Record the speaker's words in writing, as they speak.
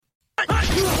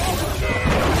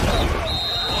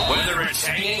Whether it's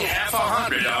hanging half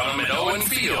 100 on them at Owen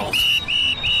Field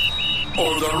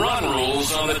or the run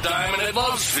rules on the diamond at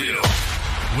Lowe's Field,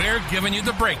 we're giving you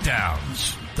the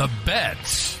breakdowns, the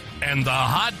bets, and the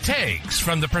hot takes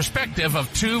from the perspective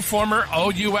of two former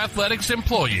OU Athletics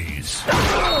employees.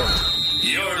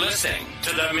 You're listening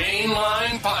to the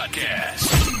Mainline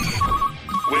Podcast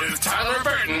with Tyler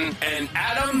Burton and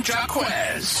Adam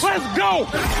Jaquez. Let's go!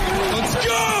 Let's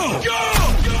go!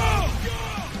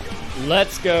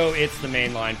 Let's go. It's the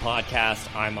Mainline Podcast.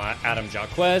 I'm Adam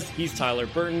Jaquez. He's Tyler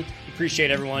Burton.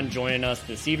 Appreciate everyone joining us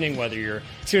this evening, whether you're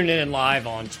tuning in live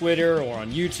on Twitter or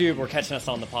on YouTube or catching us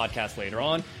on the podcast later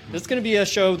on. This is going to be a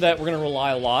show that we're going to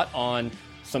rely a lot on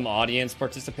some audience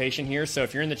participation here. So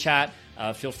if you're in the chat,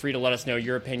 feel free to let us know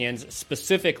your opinions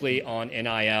specifically on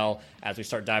NIL as we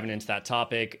start diving into that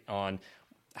topic on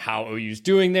how OU's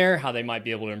doing there, how they might be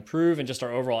able to improve, and just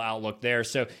our overall outlook there.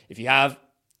 So if you have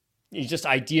just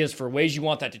ideas for ways you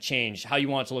want that to change, how you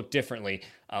want it to look differently,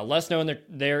 let us know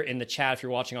there in the chat if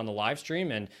you're watching on the live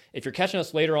stream. And if you're catching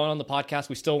us later on the podcast,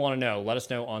 we still want to know. Let us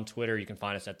know on Twitter. You can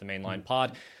find us at the Mainline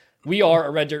Pod. We are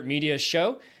a Red Dirt Media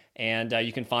show, and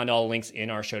you can find all the links in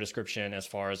our show description as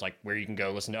far as like where you can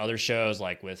go listen to other shows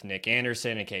like with Nick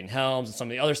Anderson and Caden Helms and some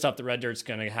of the other stuff that Red Dirt's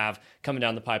going to have coming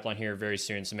down the pipeline here very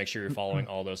soon. So make sure you're following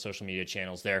all those social media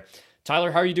channels there.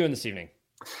 Tyler, how are you doing this evening?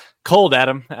 Cold,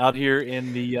 Adam, out here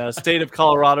in the state of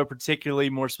Colorado,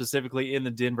 particularly more specifically in the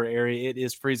Denver area. It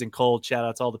is freezing cold. Shout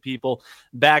out to all the people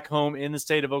back home in the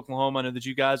state of Oklahoma. I know that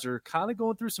you guys are kind of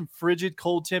going through some frigid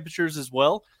cold temperatures as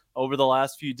well over the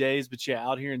last few days. But yeah,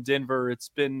 out here in Denver, it's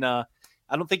been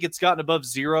I don't think it's gotten above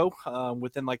zero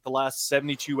within like the last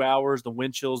 72 hours. The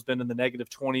wind chill has been in the negative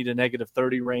 20 to negative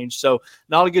 30 range. So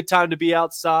not a good time to be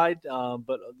outside.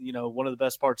 But, you know, one of the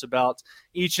best parts about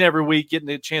each and every week, getting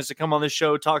a chance to come on this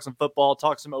show, talk some football,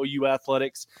 talk some OU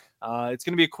athletics. It's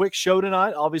going to be a quick show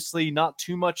tonight. Obviously, not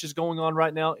too much is going on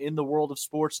right now in the world of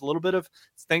sports. A little bit of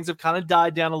things have kind of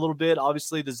died down a little bit.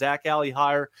 Obviously, the Zach Alley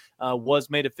hire was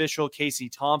made official. Casey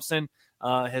Thompson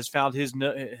has found his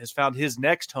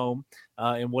next home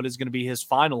and what is going to be his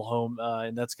final home,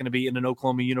 and that's going to be in an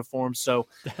Oklahoma uniform. So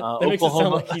that Oklahoma, makes it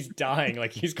sound like he's dying,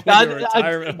 like he's going to a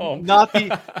retirement home. Not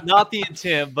the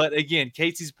intent, but again,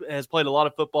 Casey has played a lot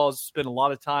of football, has spent a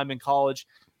lot of time in college.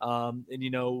 And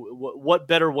you know what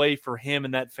better way for him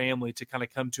and that family to kind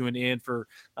of come to an end for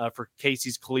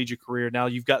Casey's collegiate career. Now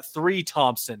you've got three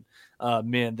Thompson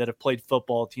men that have played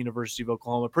football at the University of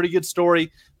Oklahoma. Pretty good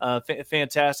story.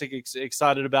 Fantastic.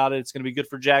 Excited about it. It's going to be good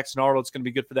for Jackson Arnold. It's going to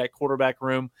be good for that quarterback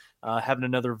room. Having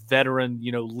another veteran,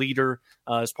 leader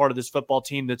as part of this football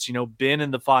team that's, been in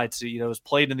the fights, has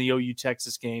played in the OU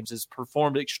Texas games, has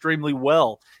performed extremely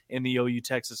well in the OU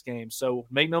Texas games. So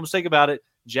make no mistake about it.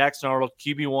 Jackson Arnold,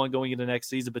 QB1 going into next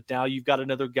season, but now you've got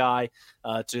another guy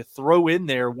to throw in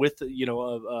there with,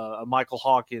 a Michael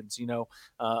Hawkins,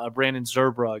 a Brandon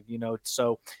Zerbrug,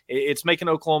 so it's making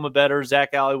Oklahoma better.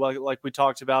 Zach Alley, like we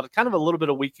talked about kind of a little bit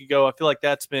a week ago. I feel like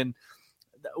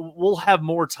we'll have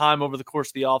more time over the course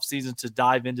of the offseason to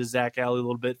dive into Zach Alley a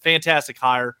little bit. Fantastic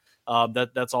hire.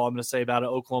 That's all I'm going to say about it.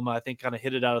 Oklahoma, I think, kind of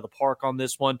hit it out of the park on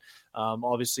this one.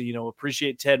 Obviously,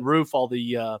 appreciate Ted Roof, all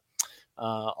the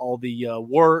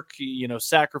work,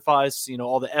 sacrifice,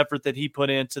 all the effort that he put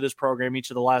into this program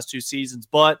each of the last two seasons.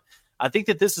 But I think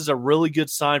that this is a really good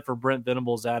sign for Brent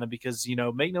Venables, Adam, because,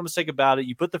 make no mistake about it.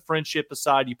 You put the friendship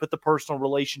aside, you put the personal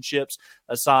relationships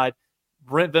aside.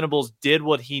 Brent Venables did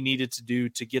what he needed to do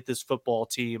to get this football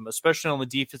team, especially on the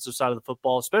defensive side of the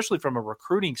football, especially from a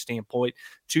recruiting standpoint,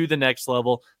 to the next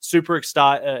level. Super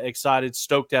excited,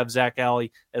 stoked to have Zach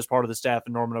Alley as part of the staff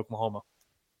in Norman, Oklahoma.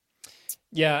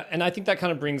 Yeah, and I think that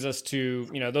kind of brings us to,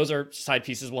 those are side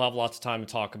pieces. We'll have lots of time to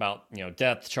talk about,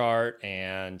 depth chart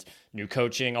and new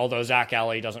coaching, although Zach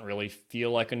Alley doesn't really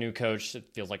feel like a new coach.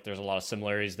 It feels like there's a lot of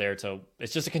similarities there.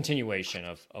 It's just a continuation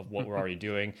of what we're already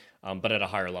doing, but at a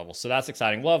higher level. So that's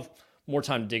exciting. We'll have more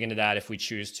time to dig into that if we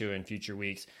choose to in future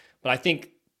weeks. But I think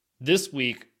this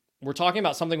week we're talking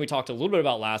about something we talked a little bit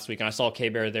about last week, and I saw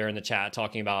K-Bear there in the chat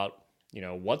talking about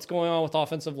what's going on with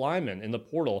offensive linemen in the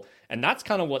portal. And that's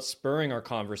kind of what's spurring our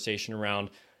conversation around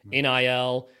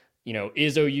NIL.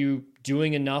 Is OU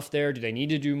doing enough there? Do they need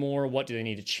to do more? What do they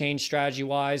need to change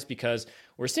strategy-wise? Because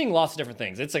we're seeing lots of different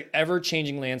things. It's an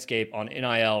ever-changing landscape on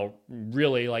NIL,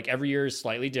 really, like every year is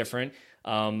slightly different.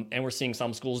 And we're seeing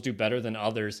some schools do better than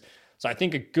others. So I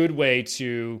think a good way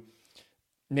to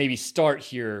maybe start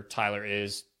here, Tyler,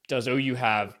 is does OU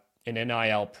have an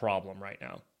NIL problem right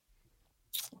now?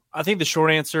 I think the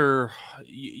short answer,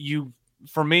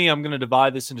 for me, I'm going to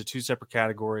divide this into two separate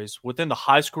categories. Within the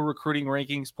high school recruiting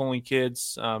rankings, pulling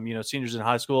kids, seniors in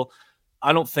high school,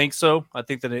 I don't think so. I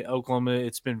think that at Oklahoma,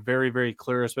 it's been very, very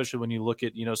clear, especially when you look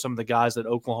at, some of the guys that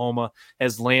Oklahoma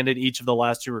has landed each of the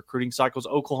last 2 recruiting cycles.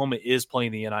 Oklahoma is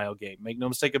playing the NIL game. Make no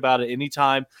mistake about it.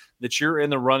 Anytime that you're in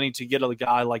the running to get a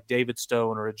guy like David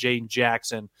Stone or a Jaden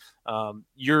Jackson,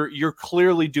 you're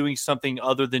clearly doing something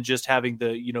other than just having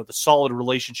the solid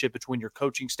relationship between your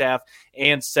coaching staff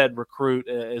and said recruit,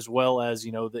 as well as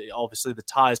obviously the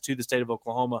ties to the state of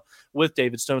Oklahoma with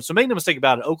David Stone. So make no mistake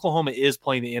about it, Oklahoma is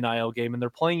playing the NIL game, and they're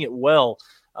playing it well,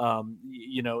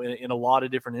 in a lot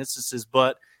of different instances.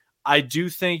 But I do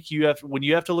think when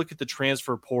you have to look at the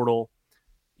transfer portal,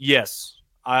 yes,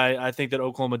 I think that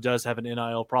Oklahoma does have an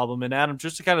NIL problem. And Adam,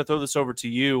 just to kind of throw this over to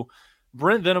you,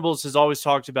 Brent Venables has always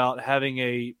talked about having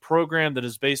a program that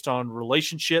is based on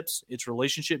relationships. It's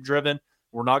relationship driven.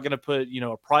 We're not going to put,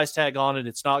 a price tag on it.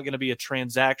 It's not going to be a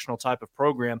transactional type of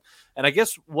program. And I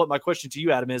guess what my question to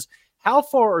you, Adam, is how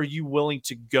far are you willing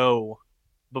to go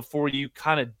before you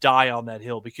kind of die on that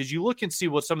hill? Because you look and see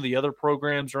what some of the other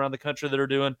programs around the country that are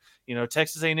doing,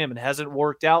 Texas A&M, it hasn't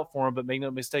worked out for them, but make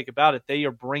no mistake about it, they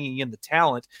are bringing in the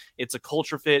talent. It's a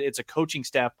culture fit. It's a coaching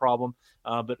staff problem.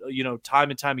 But time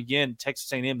and time again,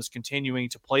 Texas A&M is continuing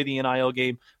to play the NIL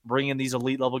game, bring in these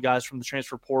elite level guys from the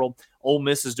transfer portal. Ole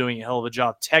Miss is doing a hell of a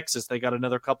job. Texas, they got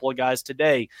another couple of guys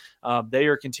today. They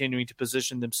are continuing to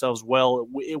position themselves well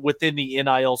within the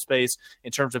NIL space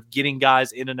in terms of getting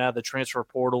guys in and out of the transfer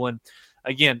portal. And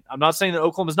again, I'm not saying that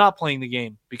Oklahoma's not playing the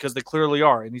game, because they clearly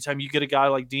are. Anytime you get a guy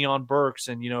like Deion Burks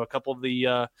and a couple of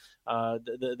the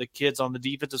kids on the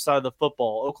defensive side of the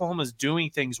football, Oklahoma's doing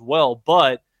things well,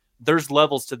 but there's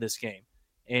levels to this game.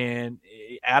 And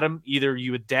Adam, either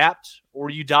you adapt or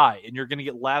you die, and you're going to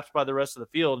get laughed by the rest of the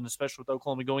field. And especially with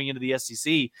Oklahoma going into the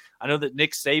SEC, I know that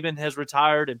Nick Saban has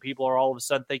retired, and people are all of a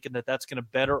sudden thinking that that's going to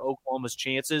better Oklahoma's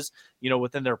chances,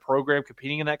 within their program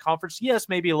competing in that conference. Yes,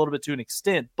 maybe a little bit to an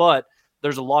extent, but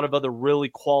there's a lot of other really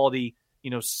quality,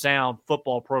 sound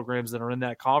football programs that are in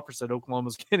that conference that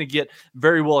Oklahoma's going to get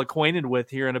very well acquainted with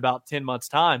here in about 10 months'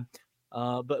 time.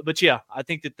 But yeah, I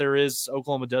think that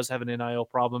Oklahoma does have an NIL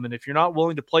problem. And if you're not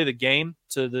willing to play the game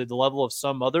to the level of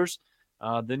some others,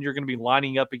 then you're going to be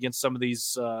lining up against some of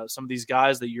these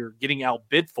guys that you're getting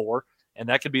outbid for. And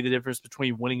that could be the difference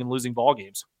between winning and losing ball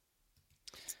games.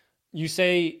 You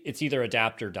say it's either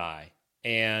adapt or die.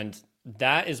 And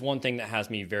that is one thing that has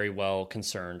me very well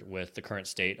concerned with the current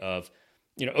state of,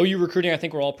 OU recruiting. I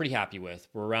think we're all pretty happy with.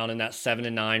 We're around in that 7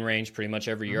 and 9 range pretty much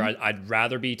every year. I'd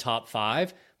rather be top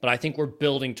 5, but I think we're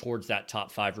building towards that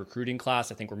top 5 recruiting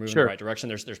class. I think we're moving in the right direction.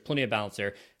 There's plenty of balance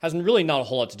there. Has really not a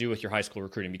whole lot to do with your high school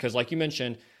recruiting, because like you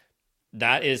mentioned,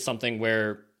 that is something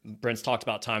where Brent's talked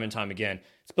about time and time again.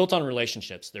 It's built on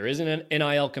relationships. There isn't an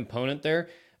NIL component there.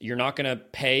 You're not going to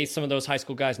pay some of those high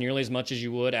school guys nearly as much as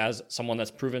you would as someone that's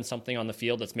proven something on the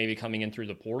field that's maybe coming in through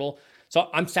the portal. So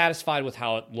I'm satisfied with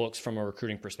how it looks from a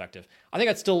recruiting perspective. I think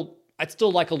I'd still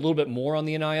like a little bit more on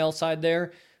the NIL side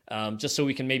there, just so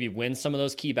we can maybe win some of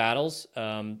those key battles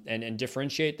and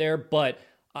differentiate there. But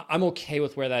I'm okay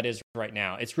with where that is right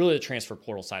now. It's really the transfer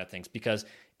portal side of things, because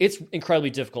it's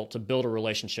incredibly difficult to build a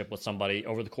relationship with somebody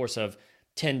over the course of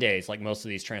 10 days, like most of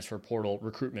these transfer portal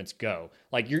recruitments go.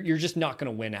 Like you're just not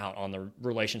going to win out on the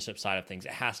relationship side of things.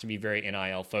 It has to be very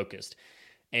NIL focused.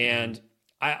 And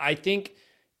I think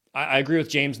I agree with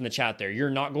James in the chat there. You're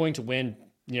not going to win,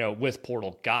 with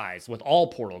portal guys, with all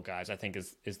portal guys, I think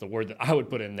is the word that I would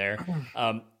put in there.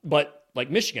 But like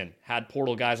Michigan had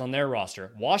portal guys on their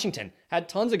roster. Washington had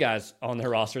tons of guys on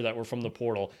their roster that were from the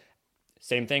portal.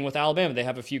 Same thing with Alabama. They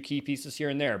have a few key pieces here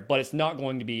and there, but it's not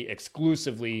going to be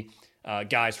exclusively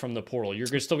guys from the portal. You're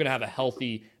still going to have a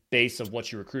healthy base of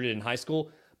what you recruited in high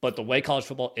school, but the way college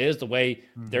football is, the way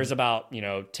there's about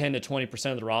 10 to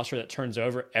 20% of the roster that turns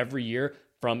over every year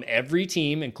from every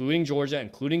team, including Georgia,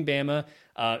 including Bama.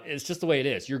 It's just the way it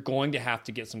is. You're going to have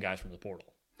to get some guys from the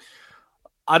portal.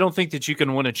 I don't think that you can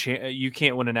you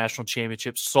can't win a national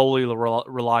championship solely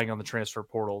relying on the transfer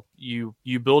portal. You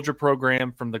build your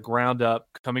program from the ground up,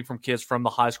 coming from kids from the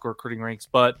high school recruiting ranks.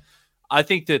 But I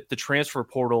think that the transfer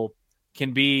portal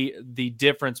can be the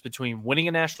difference between winning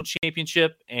a national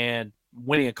championship and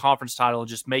winning a conference title and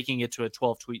just making it to a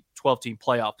 12-team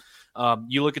playoff.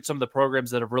 You look at some of the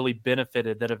programs that have really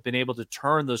benefited, that have been able to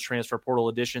turn those transfer portal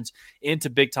additions into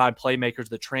big-time playmakers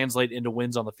that translate into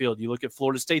wins on the field. You look at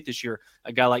Florida State this year,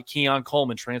 a guy like Keon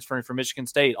Coleman transferring from Michigan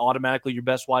State, automatically your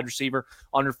best wide receiver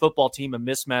on your football team, a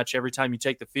mismatch every time you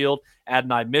take the field.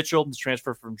 Adonai Mitchell,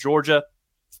 transfer from Georgia,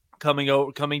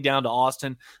 coming down to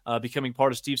Austin, becoming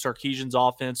part of Steve Sarkisian's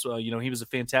offense. He was a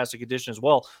fantastic addition as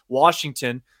well.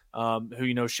 Washington,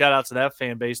 who, shout out to that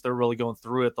fan base. They're really going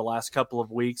through it the last couple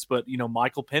of weeks. But,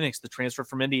 Michael Penix, the transfer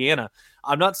from Indiana.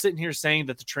 I'm not sitting here saying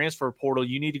that the transfer portal,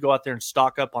 you need to go out there and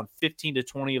stock up on 15 to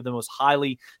 20 of the most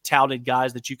highly touted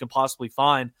guys that you can possibly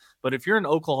find. But if you're in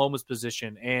Oklahoma's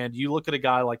position and you look at a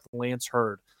guy like Lance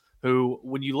Hurd, who,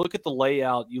 when you look at the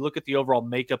layout, you look at the overall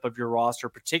makeup of your roster,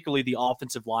 particularly the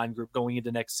offensive line group going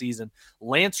into next season,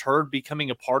 Lance Hurd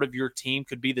becoming a part of your team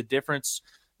could be the difference,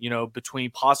 between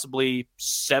possibly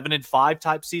 7-5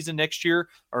 type season next year,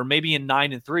 or maybe in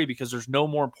 9-3, because there's no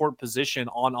more important position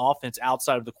on offense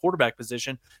outside of the quarterback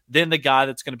position than the guy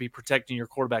that's going to be protecting your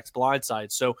quarterback's blind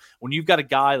side. So when you've got a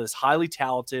guy that's highly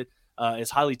talented,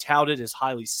 is highly touted, is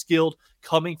highly skilled,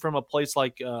 coming from a place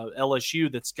like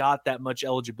LSU that's got that much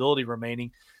eligibility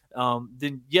remaining,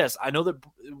 then yes, I know that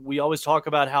we always talk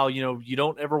about how, you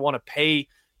don't ever want to pay,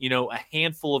 a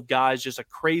handful of guys just a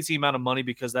crazy amount of money,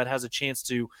 because that has a chance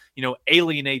to,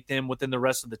 alienate them within the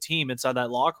rest of the team inside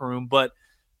that locker room. But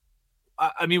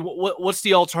I mean, what's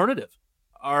the alternative?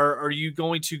 Are you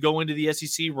going to go into the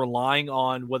SEC relying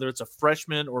on whether it's a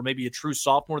freshman or maybe a true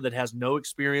sophomore that has no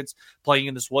experience playing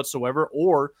in this whatsoever?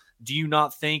 Or do you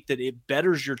not think that it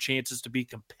betters your chances to be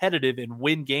competitive and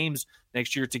win games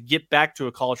next year to get back to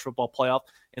a college football playoff?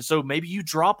 And so maybe you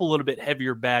drop a little bit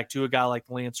heavier back to a guy like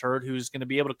Lance Hurd, who's going to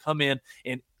be able to come in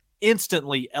and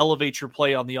instantly elevate your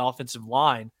play on the offensive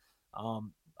line.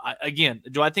 Again,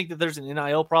 do I think that there's an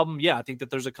NIL problem? Yeah, I think that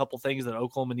there's a couple things that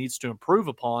Oklahoma needs to improve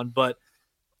upon, but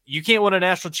you can't win a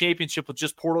national championship with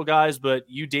just portal guys, but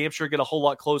you damn sure get a whole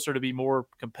lot closer to be more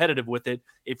competitive with it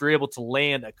if you're able to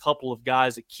land a couple of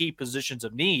guys at key positions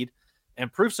of need.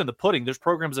 And proof's in the pudding. There's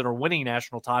programs that are winning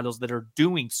national titles that are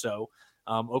doing so.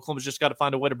 Oklahoma's just got to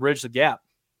find a way to bridge the gap.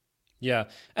 Yeah,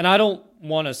 and I don't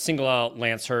want to single out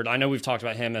Lance Hurd. I know we've talked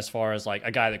about him as far as like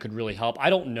a guy that could really help. I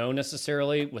don't know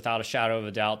necessarily, without a shadow of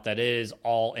a doubt, that it is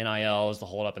all NIL is the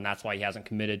holdup, and that's why he hasn't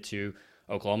committed to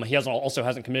Oklahoma. He also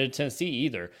hasn't committed to Tennessee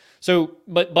either. So,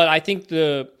 but I think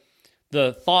the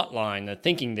thought line, the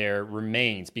thinking there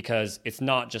remains, because it's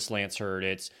not just Lance Hurd.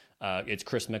 It's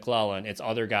Chris McClellan. It's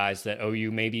other guys that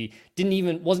OU maybe didn't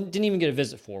even get a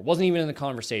visit for. Wasn't even in the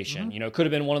conversation. Mm-hmm. Could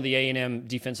have been one of the A&M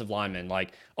defensive linemen.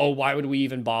 Like, oh, why would we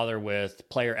even bother with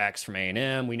player X from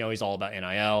A&M? We know he's all about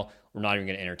NIL. We're not even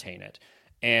going to entertain it.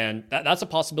 And that's a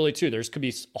possibility too. There could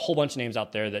be a whole bunch of names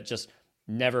out there that just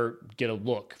never get a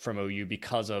look from OU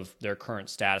because of their current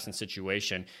status and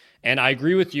situation. And I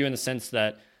agree with you in the sense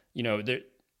that,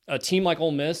 a team like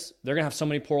Ole Miss, they're going to have so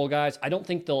many portal guys. I don't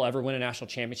think they'll ever win a national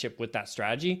championship with that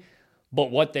strategy.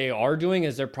 But what they are doing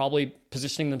is they're probably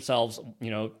positioning themselves,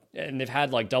 and they've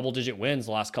had like double-digit wins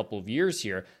the last couple of years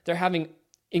here. They're having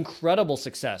incredible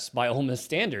success by Ole Miss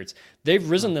standards. They've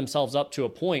risen themselves up to a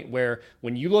point where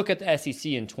when you look at the SEC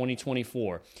in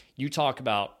 2024, you talk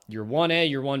about your 1A,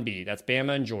 your 1B, that's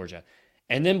Bama and Georgia.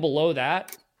 And then below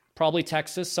that, probably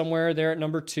Texas somewhere there at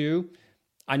number 2.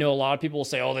 I know a lot of people will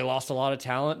say, oh, they lost a lot of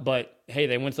talent, but hey,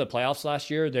 they went to the playoffs last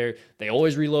year. They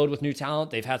always reload with new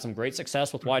talent. They've had some great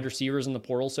success with wide receivers in the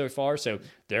portal so far, so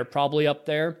they're probably up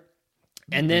there.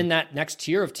 And then that next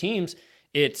tier of teams,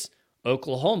 it's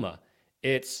Oklahoma.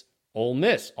 It's Ole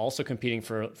Miss also competing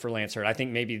for Lance Hurd. I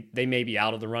think maybe they may be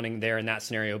out of the running there in that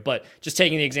scenario, but just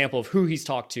taking the example of who he's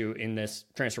talked to in this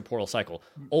transfer portal cycle,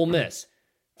 Ole Miss,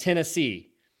 Tennessee,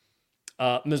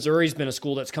 Missouri's been a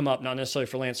school that's come up, not necessarily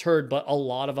for Lance Hurd, but a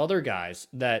lot of other guys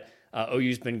that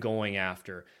OU's been going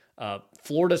after.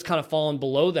 Florida's kind of fallen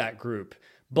below that group,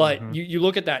 but you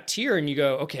look at that tier and you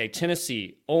go, okay,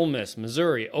 Tennessee, Ole Miss,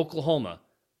 Missouri, Oklahoma.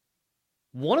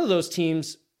 One of those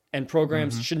teams and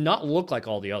programs should not look like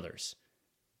all the others.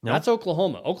 Nope. That's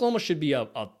Oklahoma. Oklahoma should be a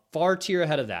far tier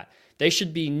ahead of that. They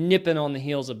should be nipping on the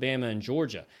heels of Bama and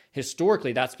Georgia.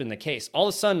 Historically, that's been the case. All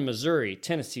of a sudden, Missouri,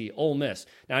 Tennessee, Ole Miss.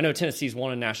 Now, I know Tennessee's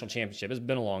won a national championship. It's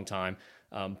been a long time.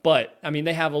 But, I mean,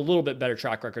 they have a little bit better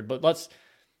track record. But let's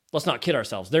not kid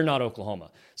ourselves. They're not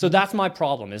Oklahoma. So that's my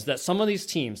problem, is that some of these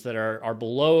teams that are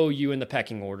below you in the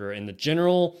pecking order, in the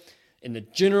general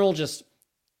just,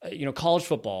 college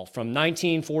football from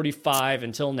 1945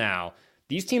 until now,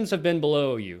 these teams have been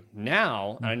below you.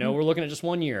 Now, I know we're looking at just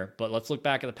 1 year, but let's look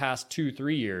back at the past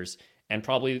 2-3 years and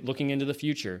probably looking into the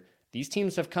future. These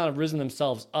teams have kind of risen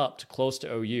themselves up to close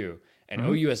to OU, and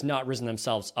OU has not risen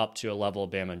themselves up to a level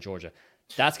of Bama and Georgia.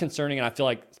 That's concerning, and I feel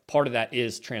like part of that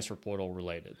is transfer portal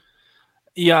related.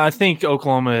 Yeah, I think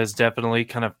Oklahoma has definitely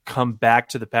kind of come back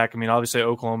to the pack. I mean, obviously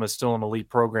Oklahoma is still an elite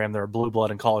program. They're a blue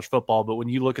blood in college football. But when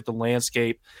you look at the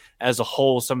landscape as a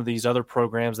whole, some of these other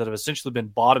programs that have essentially been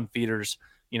bottom feeders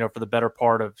for the better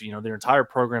part of, their entire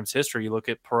program's history. You look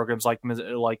at programs like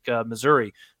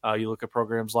Missouri, you look at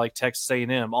programs like Texas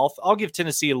A&M. I'll give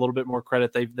Tennessee a little bit more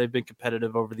credit. They've been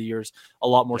competitive over the years, a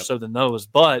lot more so than those.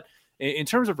 But in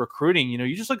terms of recruiting,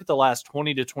 you just look at the last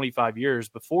 20 to 25 years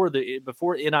before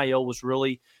NIL was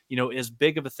really, as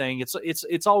big of a thing.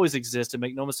 It's always existed,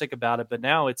 make no mistake about it. But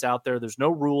now it's out there. There's no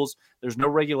rules. There's no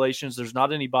regulations. There's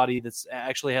not anybody that's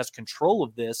actually has control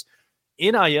of this.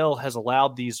 NIL has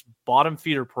allowed these bottom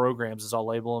feeder programs, as I'll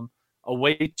label them, a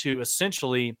way to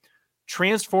essentially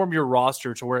transform your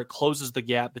roster to where it closes the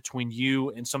gap between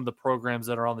you and some of the programs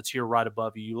that are on the tier right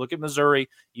above you. You look at Missouri,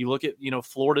 you look at,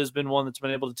 Florida has been one that's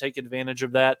been able to take advantage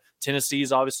of that. Tennessee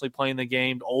is obviously playing the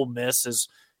game. Ole Miss is,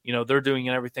 they're doing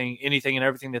anything and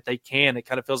everything that they can. It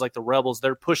kind of feels like the Rebels,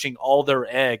 they're pushing all their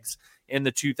eggs in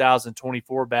the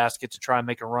 2024 basket to try and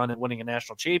make a run at winning a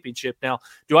national championship. Now,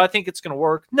 do I think it's going to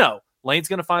work? No. Lane's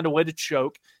going to find a way to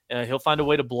choke. He'll find a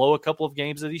way to blow a couple of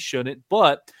games that he shouldn't.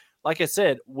 But like I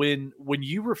said, when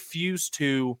you refuse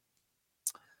to,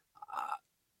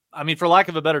 for lack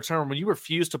of a better term, when you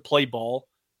refuse to play ball,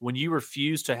 when you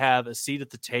refuse to have a seat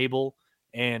at the table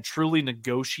and truly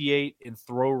negotiate and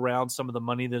throw around some of the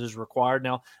money that is required.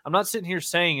 Now, I'm not sitting here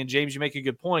saying, and James, you make a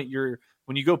good point,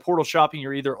 when you go portal shopping,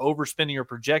 you're either overspending or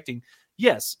projecting.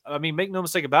 Yes, make no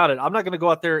mistake about it. I'm not going to go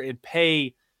out there and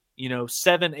pay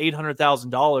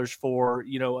 $700,000-$800,000 for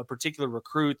a particular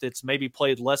recruit that's maybe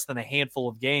played less than a handful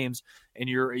of games, and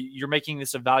you're making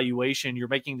this evaluation, you're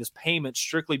making this payment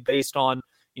strictly based on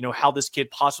how this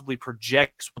kid possibly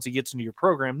projects once he gets into your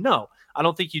program. No, I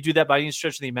don't think you do that by any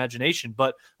stretch of the imagination.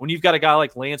 But when you've got a guy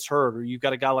like Lance Hurd, or you've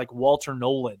got a guy like Walter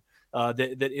Nolan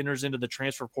that enters into the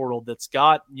transfer portal, that's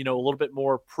got a little bit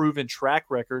more proven track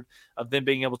record of them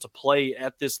being able to play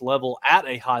at this level, at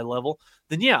a high level,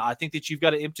 then yeah, I think that you've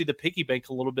got to empty the piggy bank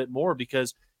a little bit more,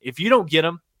 because if you don't get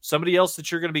them, somebody else that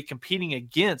you're going to be competing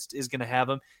against is going to have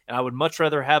them. And I would much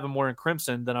rather have them wearing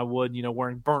crimson than I would,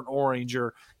 wearing burnt orange,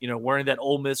 or, wearing that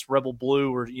Ole Miss Rebel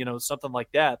blue, or, something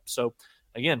like that. So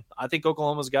again, I think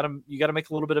Oklahoma's you got to make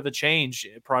a little bit of a change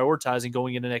prioritizing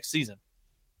going into next season.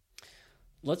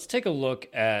 Let's take a look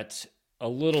at a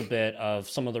little bit of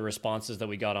some of the responses that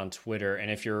we got on Twitter.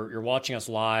 And if you're watching us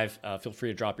live, feel free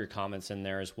to drop your comments in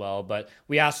there as well. But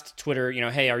we asked Twitter,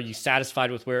 hey, are you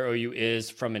satisfied with where OU is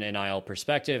from an NIL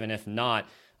perspective? And if not,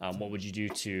 what would you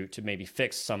do to maybe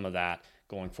fix some of that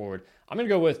going forward? I'm going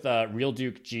to go with Real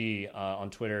Duke G on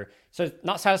Twitter. So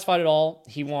not satisfied at all.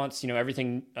 He wants,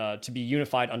 everything to be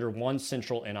unified under one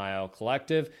central NIL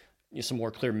collective, some more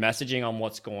clear messaging on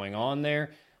what's going on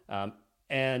there.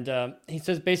 And he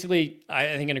says, basically,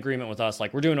 I think in agreement with us,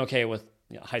 like, we're doing okay with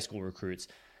high school recruits.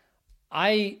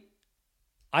 I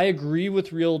agree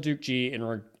with Real Duke G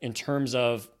in terms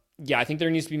of, I think there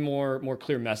needs to be more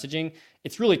clear messaging.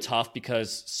 It's really tough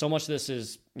because so much of this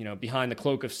is, behind the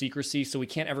cloak of secrecy. So we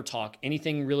can't ever talk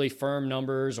anything really firm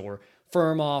numbers or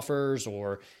firm offers,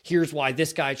 or here's why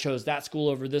this guy chose that school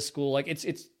over this school. Like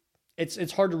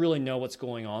it's hard to really know what's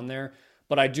going on there.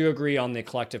 But I do agree on the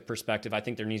collective perspective. I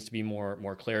think there needs to be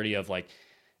more clarity of like,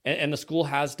 and the school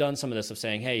has done some of this of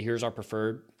saying, hey, here's our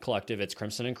preferred collective. It's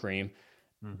Crimson and Cream.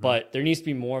 Mm-hmm. But there needs to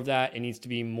be more of that. It needs to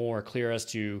be more clear as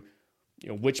to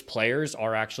which players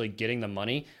are actually getting the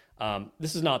money.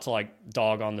 This is not to like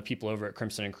dog on the people over at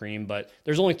Crimson and Cream, but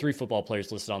there's only 3 football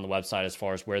players listed on the website as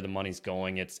far as where the money's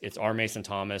going. It's R. Mason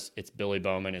Thomas, it's Billy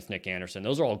Bowman, it's Nick Anderson.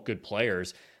 Those are all good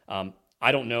players.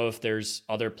 I don't know if there's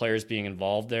other players being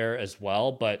involved there as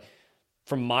well, but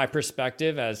from my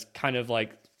perspective as kind of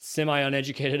like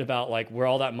semi-uneducated about like where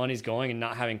all that money's going and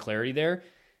not having clarity there,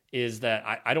 is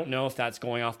that I don't know if that's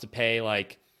going off to pay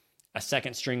like a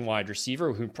second string wide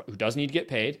receiver who does need to get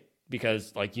paid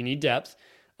because like you need depth,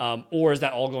 or is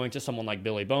that all going to someone like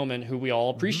Billy Bowman, who we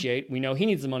all appreciate? Mm-hmm. We know he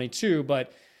needs the money too,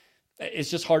 but it's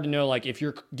just hard to know, like, if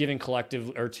you're giving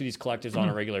collective or to these collectives on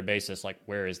a regular basis, like,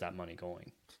 where is that money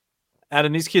going?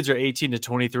 Adam, these kids are 18 to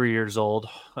 23 years old.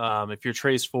 If you're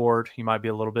Trace Ford, you might be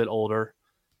a little bit older.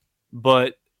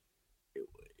 But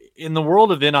in the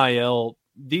world of NIL,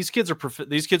 these kids are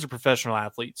professional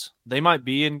athletes. They might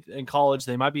be in college,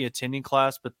 they might be attending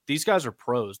class, but these guys are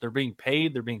pros. They're being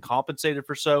paid, they're being compensated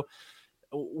for so.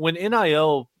 When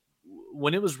NIL,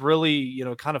 when it was really,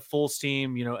 kind of full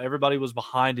steam, everybody was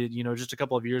behind it, just a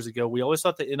couple of years ago, we always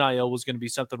thought that NIL was going to be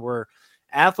something where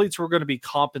athletes were going to be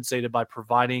compensated by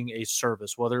providing a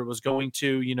service, whether it was going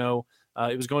to,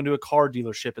 it was going to a car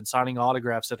dealership and signing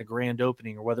autographs at a grand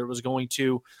opening, or whether it was going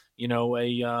to,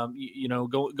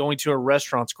 going to a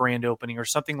restaurant's grand opening or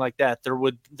something like that.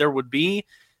 There would be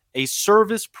a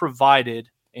service provided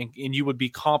and you would be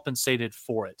compensated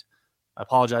for it. I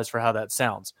apologize for how that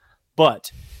sounds,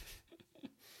 but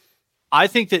I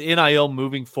think that NIL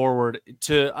moving forward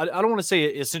I don't want to say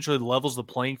it essentially levels the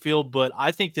playing field, but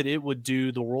I think that it would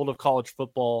do the world of college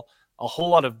football a whole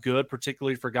lot of good,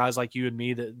 particularly for guys like you and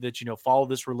me that follow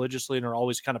this religiously and are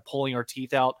always kind of pulling our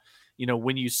teeth out.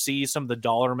 When you see some of the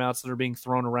dollar amounts that are being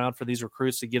thrown around for these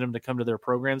recruits to get them to come to their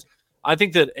programs, I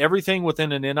think that everything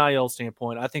within an NIL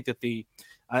standpoint, I think that the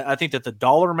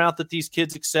dollar amount that these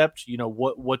kids accept,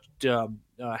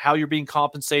 how you're being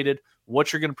compensated,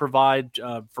 what you're going to provide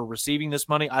for receiving this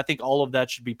money, I think all of that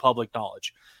should be public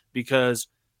knowledge, because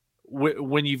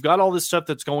when you've got all this stuff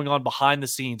that's going on behind the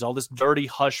scenes, all this dirty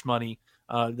hush money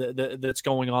that's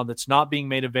going on, that's not being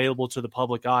made available to the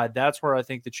public eye, that's where I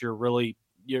think that you're really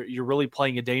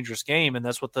playing a dangerous game, and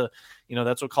that's what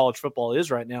that's what college football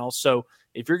is right now. So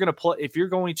if you're going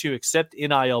to accept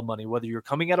NIL money, whether you're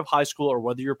coming out of high school or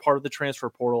whether you're part of the transfer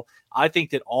portal, I think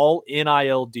that all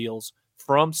NIL deals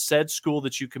from said school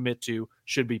that you commit to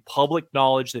should be public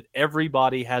knowledge, that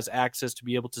everybody has access to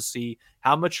be able to see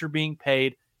how much you're being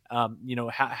paid,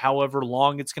 however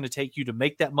long it's going to take you to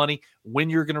make that money, when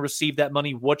you're going to receive that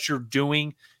money, what you're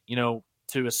doing,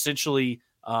 to essentially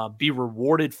be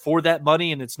rewarded for that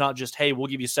money. And it's not just, hey, we'll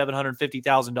give you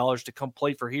 $750,000 to come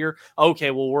play for here.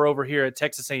 Okay, well, we're over here at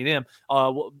Texas A&M.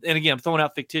 And again, I'm throwing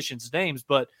out fictitious names,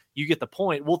 but you get the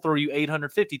point. We'll throw you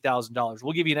 $850,000.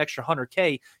 We'll give you an extra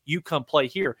 $100K. You come play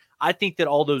here. I think that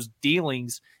all those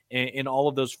dealings and all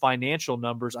of those financial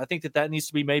numbers, I think that needs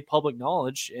to be made public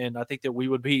knowledge. And I think that we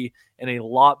would be in a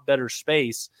lot better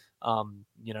space,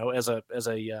 as a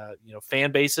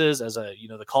fan bases, as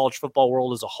the college football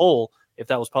world as a whole, if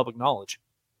that was public knowledge.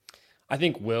 I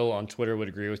think Will on Twitter would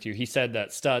agree with you. He said that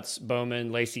Stutz,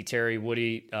 Bowman, Lacey, Terry,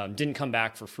 Woody didn't come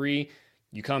back for free.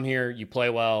 You come here, you play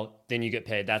well, then you get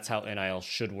paid. That's how NIL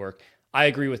should work. I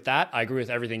agree with that. I agree with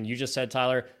everything you just said,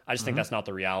 Tyler. I just think that's not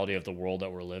the reality of the world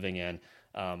that we're living in.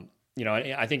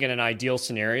 I think in an ideal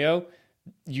scenario,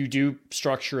 you do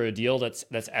structure a deal that's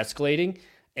escalating.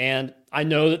 And I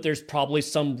know that there's probably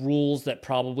some rules that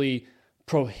probably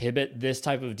prohibit this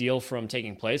type of deal from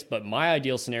taking place. But my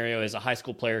ideal scenario is a high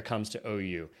school player comes to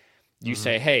OU. You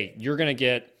say, hey, you're going to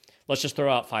get, let's just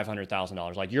throw out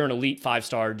 $500,000. Like, you're an elite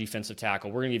 5-star defensive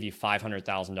tackle. We're going to give you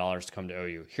 $500,000 to come to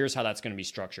OU. Here's how that's going to be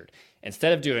structured.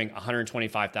 Instead of doing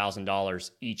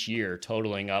 $125,000 each year,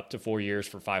 totaling up to 4 years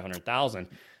for $500,000,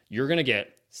 you're going to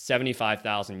get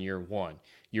 $75,000 year one.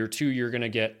 Year two, you're going to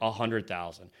get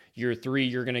 $100,000. Year three,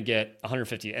 you're going to get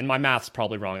 $150,000. And my math's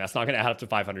probably wrong. That's not going to add up to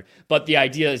 $500,000. But the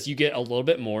idea is you get a little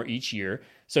bit more each year.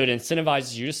 So it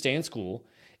incentivizes you to stay in school.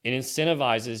 It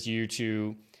incentivizes you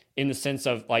to, in the sense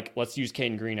of, like, let's use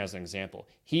Caden Green as an example.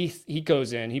 He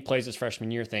goes in, he plays his freshman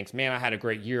year, thinks, man, I had a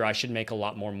great year. I should make a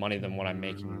lot more money than what I'm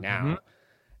making now.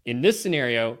 In this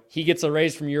scenario, he gets a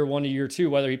raise from year one to year two,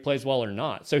 whether he plays well or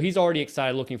not. So he's already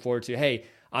excited, looking forward to, hey,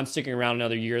 I'm sticking around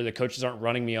another year. The coaches aren't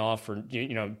running me off for,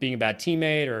 being a bad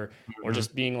teammate or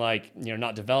just being like,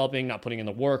 not developing, not putting in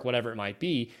the work, whatever it might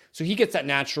be. So he gets that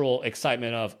natural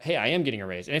excitement of, hey, I am getting a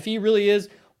raise. And if he really is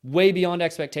way beyond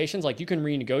expectations, like, you can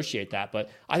renegotiate that. But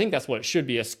I think that's what it should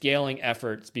be, a scaling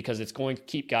efforts, because it's going to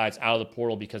keep guys out of the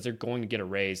portal because they're going to get a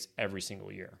raise every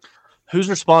single year. Whose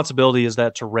responsibility is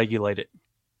that to regulate it?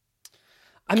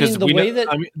 I mean,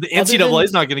 the NCAA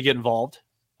is not going to get involved.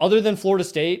 Other than Florida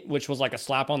State, which was like a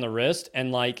slap on the wrist.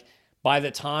 And like, by the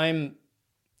time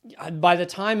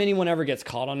anyone ever gets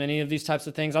caught on any of these types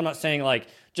of things, I'm not saying like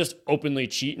just openly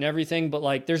cheat and everything, but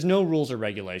like, there's no rules or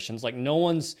regulations. Like, no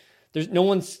one's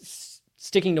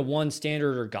sticking to one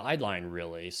standard or guideline,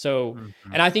 really. So,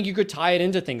 and I think you could tie it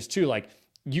into things too. Like,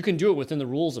 you can do it within the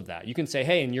rules of that. You can say,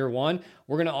 hey, in year one,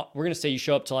 we're gonna say you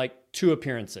show up to like 2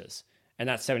 appearances, and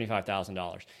that's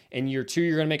 $75,000. In year two,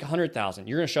 you're gonna make $100,000.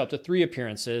 You're gonna show up to 3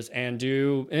 appearances and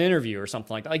do an interview or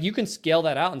something like that. Like, you can scale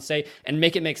that out and say, and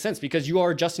make it make sense, because you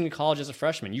are adjusting to college as a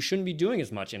freshman. You shouldn't be doing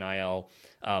as much NIL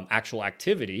actual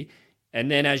activity. And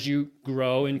then as you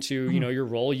grow into, your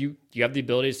role, you have the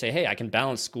ability to say, hey, I can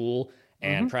balance school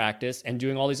and practice and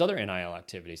doing all these other NIL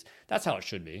activities. That's how it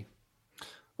should be.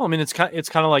 Well, I mean, it's kind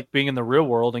of like being in the real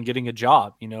world and getting a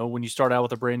job. When you start out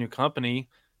with a brand new company,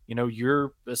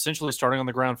 you're essentially starting on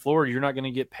the ground floor. You're not going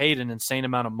to get paid an insane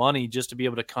amount of money just to be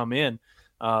able to come in.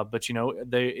 But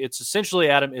it's essentially,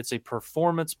 Adam, it's a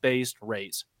performance-based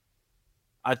raise.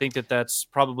 I think that's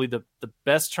probably the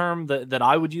best term that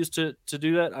I would use to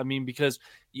do that. I mean, because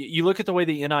you look at the way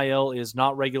the NIL is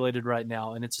not regulated right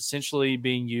now, and it's essentially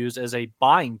being used as a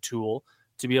buying tool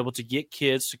to be able to get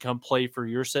kids to come play for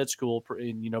your said school,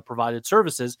 provided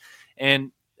services.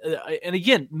 And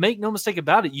again, make no mistake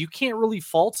about it, you can't really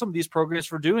fault some of these programs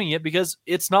for doing it because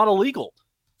it's not illegal.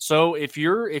 So if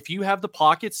you have the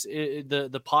pockets,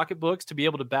 the pocketbooks to be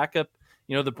able to back up,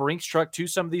 the Brinks truck to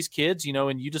some of these kids,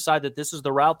 and you decide that this is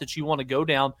the route that you want to go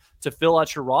down to fill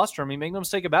out your roster. I mean, make no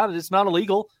mistake about it, it's not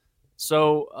illegal.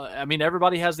 So,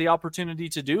 everybody has the opportunity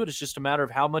to do it. It's just a matter of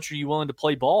how much are you willing to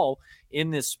play ball in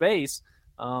this space.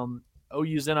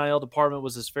 OU's NIL department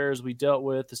was as fair as we dealt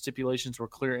with. The stipulations were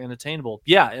clear and attainable.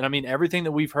 Yeah, and everything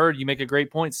that we've heard, you make a great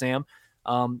point, Sam.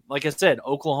 Like I said,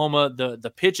 Oklahoma,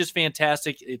 the pitch is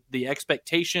fantastic. The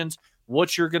expectations,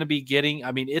 what you're going to be getting,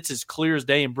 it's as clear as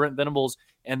day. And Brent Venables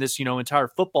and this, entire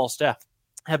football staff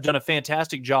have done a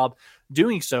fantastic job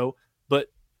doing so. But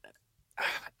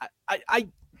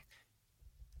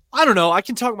I don't know. I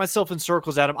can talk myself in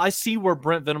circles, Adam. I see where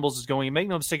Brent Venables is going. And make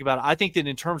no mistake about it. I think that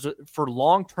in terms of for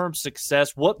long-term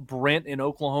success, what Brent in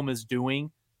Oklahoma is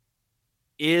doing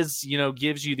is,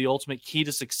 gives you the ultimate key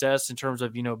to success in terms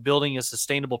of, building a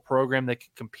sustainable program that can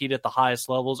compete at the highest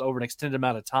levels over an extended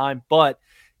amount of time. But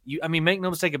make no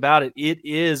mistake about it. It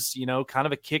is, kind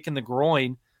of a kick in the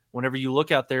groin whenever you look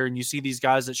out there and you see these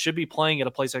guys that should be playing at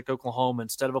a place like Oklahoma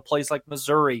instead of a place like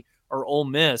Missouri or Ole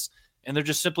Miss. And they're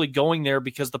just simply going there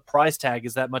because the price tag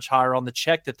is that much higher on the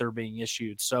check that they're being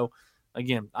issued. So,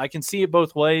 again, I can see it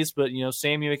both ways, but,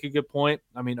 Sam, you make a good point.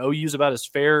 OU's about as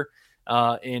fair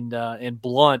and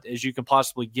blunt as you can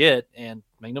possibly get. And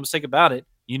make no mistake about it,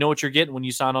 you know what you're getting when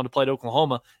you sign on to play at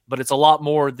Oklahoma, but it's a lot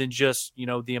more than just,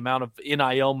 the amount of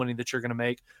NIL money that you're going to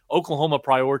make. Oklahoma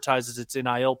prioritizes its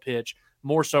NIL pitch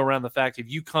more so around the fact if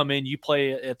you come in, you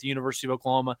play at the University of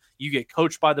Oklahoma, you get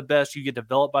coached by the best, you get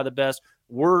developed by the best.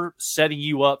 We're setting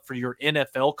you up for your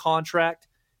NFL contract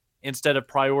instead of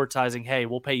prioritizing, hey,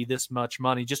 we'll pay you this much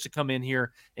money just to come in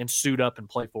here and suit up and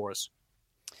play for us.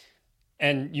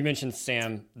 And you mentioned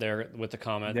Sam there with the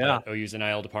comment that OU's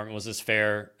NIL department was as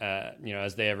fair,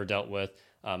 as they ever dealt with.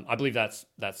 I believe that's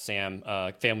Sam,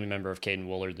 family member of Caden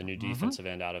Woolard, the new defensive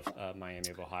end out of Miami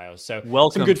of Ohio. So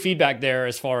some good feedback there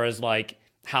as far as like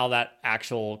how that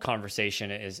actual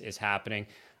conversation is happening.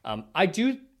 I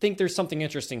do think there's something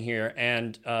interesting here,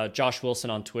 and Josh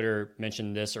Wilson on Twitter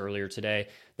mentioned this earlier today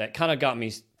that kind of got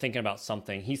me thinking about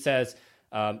something. He says,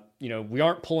 we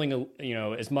aren't pulling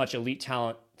as much elite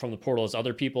talent from the portal as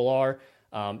other people are.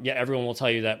 Everyone will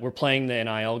tell you that we're playing the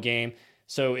NIL game,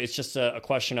 so it's just a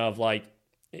question of like,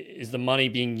 is the money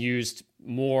being used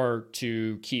more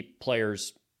to keep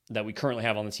players that we currently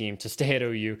have on the team to stay at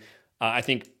OU? I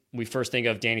think we first think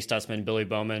of Danny Stutzman, Billy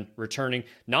Bowman returning,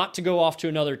 not to go off to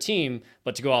another team,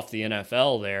 but to go off to the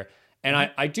NFL there. And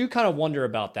I do kind of wonder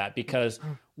about that because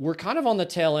we're kind of on the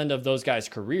tail end of those guys'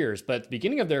 careers. But at the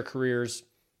beginning of their careers,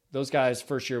 those guys'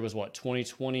 first year was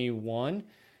 2021?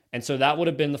 And so that would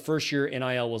have been the first year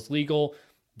NIL was legal.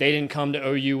 They didn't come to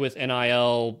OU with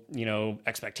NIL,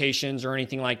 expectations or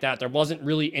anything like that. There wasn't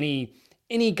really any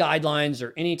guidelines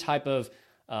or any type of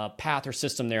path or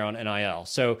system there on NIL.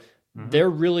 So they're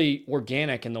really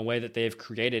organic in the way that they've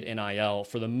created NIL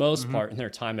for the most part in their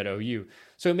time at OU.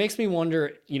 So it makes me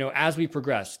wonder, as we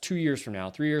progress 2 years from now,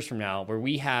 3 years from now, where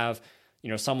we have,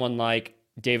 someone like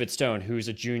David Stone, who's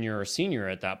a junior or senior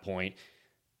at that point,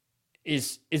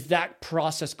 is that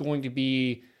process going to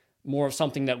be more of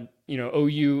something that,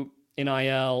 OU,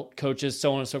 NIL, coaches,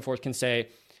 so on and so forth can say,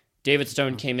 David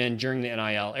Stone came in during the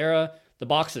NIL era, the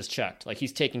box is checked, like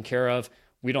he's taken care of.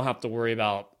 We don't have to worry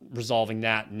about resolving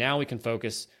that. Now we can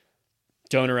focus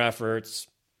donor efforts,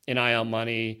 NIL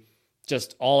money,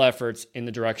 just all efforts in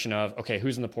the direction of, okay,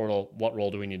 who's in the portal? What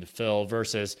role do we need to fill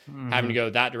versus having to go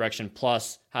that direction?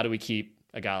 Plus, how do we keep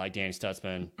a guy like Danny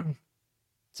Stutzman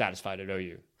satisfied at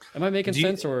OU? Am I making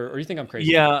sense or you think I'm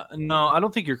crazy? Yeah, no, I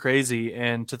don't think you're crazy.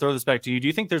 And to throw this back to you, do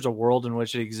you think there's a world in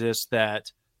which it exists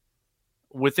that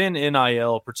within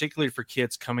NIL, particularly for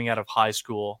kids coming out of high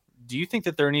school, do you think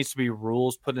that there needs to be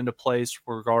rules put into place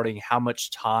regarding how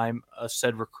much time a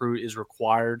said recruit is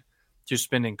required to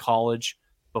spend in college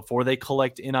before they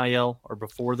collect NIL or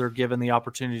before they're given the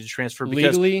opportunity to transfer?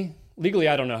 Because legally,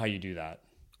 I don't know how you do that.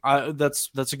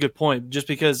 That's a good point. Just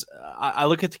because I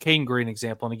look at the Caden Green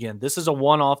example, and again, this is a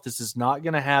one-off. This is not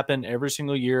going to happen every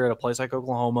single year at a place like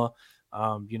Oklahoma.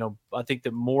 I think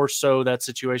that more so that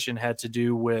situation had to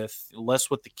do with less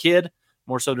with the kid,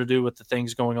 more so to do with the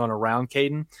things going on around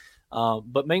Caden.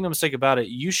 But make no mistake about it,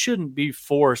 you shouldn't be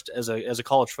forced as a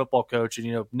college football coach.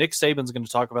 And, Nick Saban's going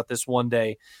to talk about this one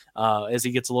day as he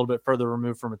gets a little bit further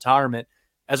removed from retirement.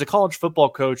 As a college football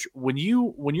coach, when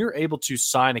you're able to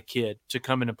sign a kid to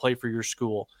come in and play for your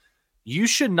school, you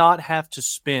should not have to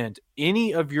spend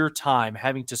any of your time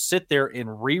having to sit there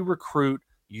and re-recruit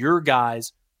your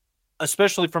guys,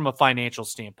 especially from a financial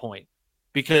standpoint.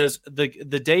 Because the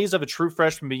days of a true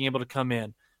freshman being able to come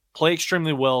in, play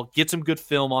extremely well, get some good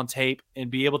film on tape,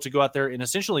 and be able to go out there and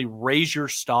essentially raise your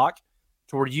stock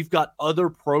to where you've got other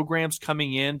programs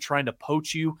coming in trying to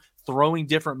poach you, throwing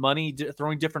different money,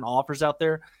 throwing different offers out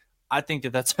there. I think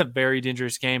that that's a very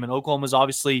dangerous game. And Oklahoma's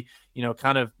obviously,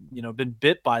 kind of, been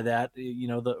bit by that,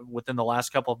 within the last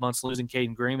couple of months, losing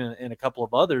Caden Green and a couple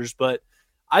of others. But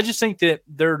I just think that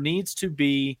there needs to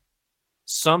be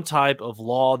some type of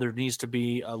law. There needs to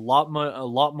be a lot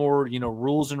more,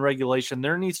 rules and regulation.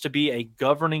 There needs to be a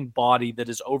governing body that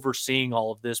is overseeing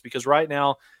all of this, because right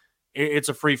now it's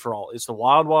a free for all. It's the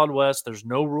wild, wild west. There's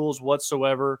no rules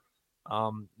whatsoever.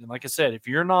 And like I said, if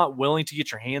you're not willing to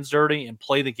get your hands dirty and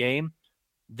play the game,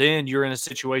 then you're in a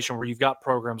situation where you've got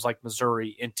programs like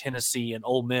Missouri and Tennessee and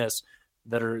Ole Miss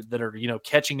that are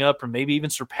catching up or maybe even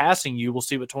surpassing you. We'll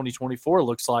see what 2024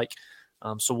 looks like.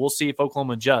 So we'll see if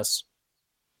Oklahoma adjusts.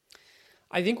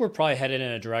 I think we're probably headed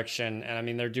in a direction, and I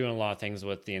mean, they're doing a lot of things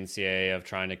with the NCAA of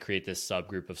trying to create this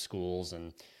subgroup of schools,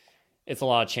 and it's a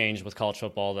lot of change with college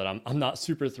football that I'm not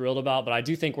super thrilled about, but I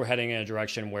do think we're heading in a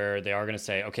direction where they are going to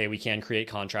say, okay, we can create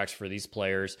contracts for these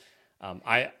players.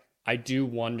 I do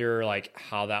wonder like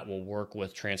how that will work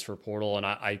with transfer portal, and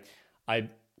I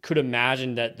could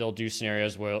imagine that they'll do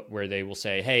scenarios where they will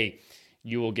say, hey,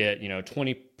 you will get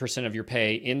 20% of your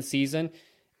pay in season,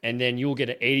 and then you will get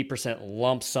an 80%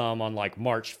 lump sum on like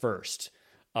March 1st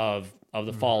of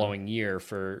the following year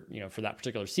for that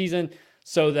particular season.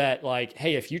 So that like,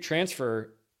 hey, if you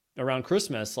transfer around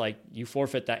Christmas, like you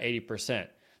forfeit that 80%.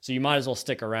 So you might as well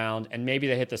stick around, and maybe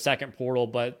they hit the second portal,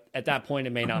 but at that point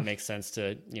it may not make sense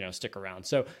to, stick around.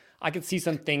 So I could see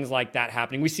some things like that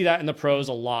happening. We see that in the pros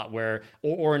a lot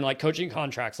or in like coaching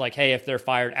contracts, like, hey, if they're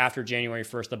fired after January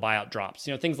 1st, the buyout drops,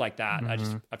 things like that.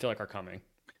 I feel like are coming.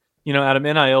 Adam,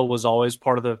 NIL was always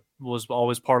part of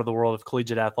the world of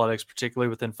collegiate athletics, particularly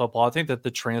within football. I think that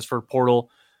the transfer portal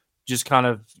just kind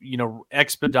of,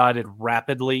 expedited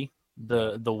rapidly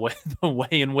the way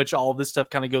in which all of this stuff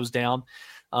kind of goes down.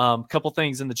 Couple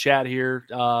things in the chat here.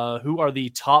 Who are the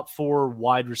top 4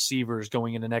 wide receivers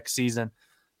going into next season?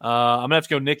 I'm gonna have to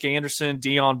go Nick Anderson,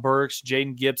 Deion Burks,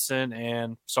 Jaden Gibson,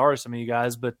 and sorry some of you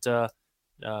guys, but Jaleel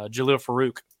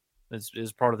Farouk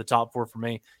is part of the top 4 for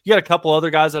me. You got a couple other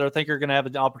guys that I think are going to have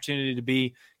an opportunity to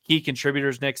be key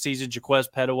contributors next season. Jaquez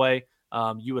Petaway,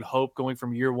 you would hope going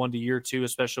from year 1 to year 2,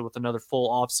 especially with another full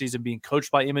offseason being coached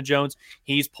by Emma Jones,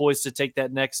 he's poised to take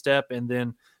that next step. And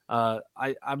then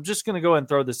I'm just going to go ahead and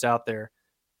throw this out there.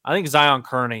 I think Zion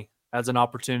Kearney has an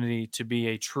opportunity to be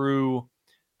a true,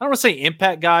 I don't want to say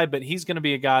impact guy, but he's going to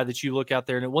be a guy that you look out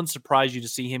there and it wouldn't surprise you to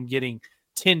see him getting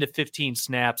 10 to 15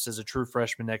 snaps as a true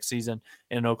freshman next season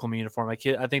in an Oklahoma uniform. I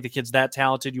think the kid's that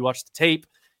talented. You watch the tape,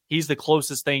 he's the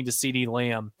closest thing to CeeDee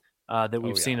Lamb that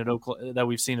we've seen at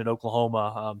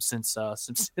Oklahoma since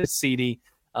CeeDee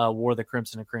wore the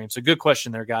crimson and cream. So good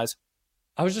question there, guys.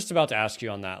 I was just about to ask you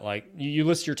on that. Like you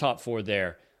list your top 4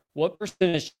 there. What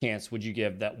percentage chance would you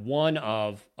give that one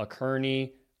of a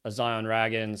Kearney, a Zion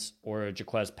Raggins, or a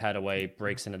Jaquez Petaway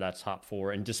breaks into that top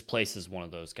 4 and displaces one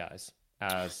of those guys?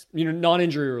 As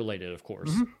non-injury related, of course.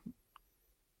 Mm-hmm.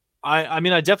 I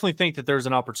mean, I definitely think that there's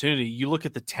an opportunity. You look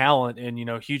at the talent, and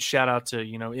huge shout out to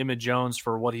Emma Jones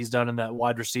for what he's done in that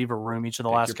wide receiver room each of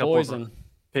the last couple of.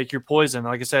 Pick your poison.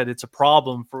 Like I said, it's a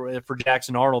problem for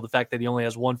Jackson Arnold, the fact that he only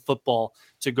has one football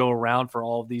to go around for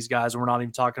all of these guys. And we're not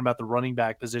even talking about the running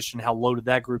back position, how loaded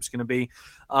that group's going to be.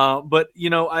 But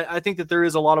I think that there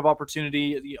is a lot of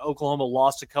opportunity. Oklahoma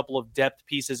lost a couple of depth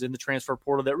pieces in the transfer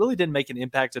portal that really didn't make an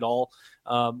impact at all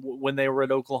when they were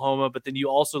at Oklahoma. But then you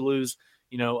also lose,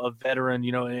 a veteran,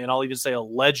 and I'll even say a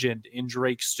legend in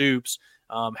Drake Stoops.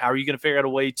 How are you going to figure out a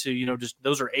way to, just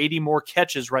those are 80 more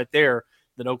catches right there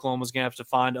that Oklahoma's going to have to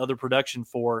find other production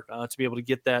for to be able to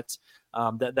get that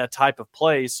type of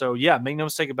play. So, yeah, make no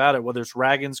mistake about it, whether it's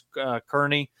Raggins,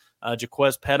 Kearney,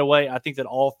 Jaquez Petaway, I think that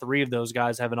all 3 of those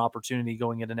guys have an opportunity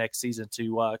going into next season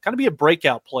to kind of be a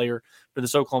breakout player for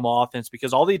this Oklahoma offense,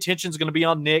 because all the attention is going to be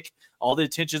on Nick. All the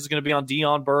attention is going to be on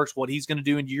Deion Burks, what he's going to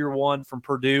do in year 1 from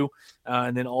Purdue,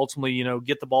 and then ultimately,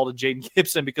 get the ball to Jaden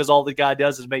Gibson, because all the guy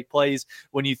does is make plays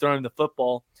when you throw him the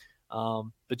football.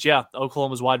 But yeah,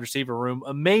 Oklahoma's wide receiver room.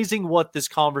 Amazing what this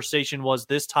conversation was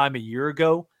this time a year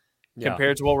ago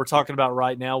compared to what we're talking about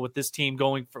right now, with this team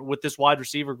with this wide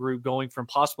receiver group going from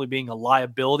possibly being a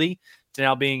liability to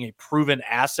now being a proven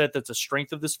asset that's a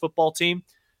strength of this football team.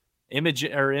 Emma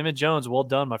Jones, well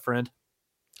done, my friend.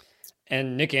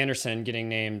 And Nick Anderson getting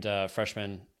named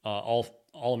freshman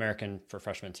All-American for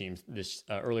freshman teams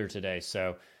earlier today.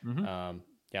 So,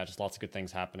 yeah, just lots of good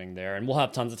things happening there. And we'll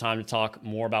have tons of time to talk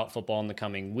more about football in the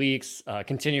coming weeks,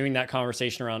 continuing that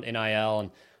conversation around NIL.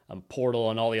 And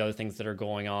portal and all the other things that are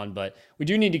going on. But we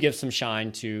do need to give some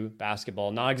shine to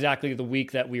basketball. Not exactly the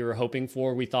week that we were hoping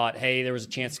for. We thought, hey, there was a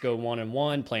chance to go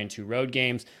 1-1, playing 2 road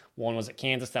games. One was at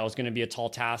Kansas. That was going to be a tall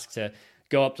task to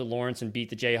go up to Lawrence and beat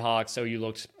the Jayhawks. So you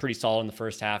looked pretty solid in the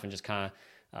first half and just kind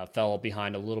of fell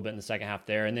behind a little bit in the second half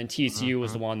there. And then TCU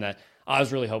was the one that I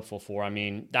was really hopeful for. I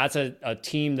mean, that's a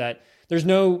team that there's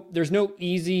no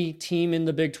easy team in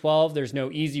the Big 12. There's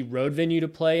no easy road venue to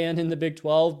play in the Big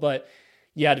 12, but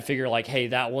you had to figure like, hey,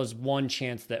 that was one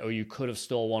chance that OU could have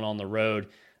stole one on the road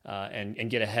and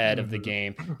get ahead of the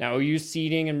game. Now, OU's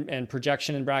seeding and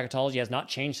projection in bracketology has not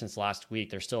changed since last week.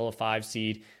 They're still a 5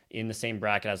 seed in the same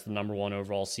bracket as the number 1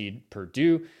 overall seed,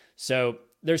 Purdue. So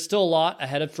there's still a lot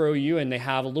ahead for OU, and they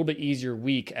have a little bit easier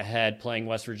week ahead playing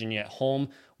West Virginia at home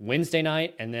Wednesday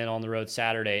night, and then on the road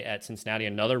Saturday at Cincinnati,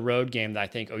 another road game that I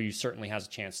think OU certainly has a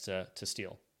chance to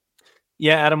steal.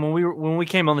 Yeah, Adam, when we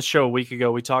came on the show a week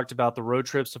ago, we talked about the road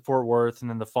trips to Fort Worth and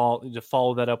then to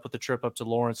follow that up with the trip up to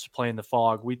Lawrence to play in the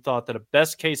Fog. We thought that a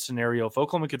best case scenario, if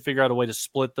Oklahoma could figure out a way to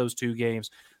split those 2 games,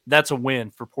 that's a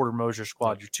win for Porter Moser's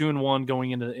squad. You're 2-1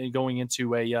 going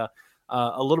into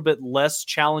a little bit less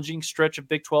challenging stretch of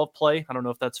Big 12 play. I don't know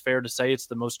if that's fair to say. It's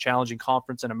the most challenging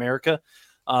conference in America.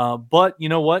 But you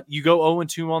know what? You go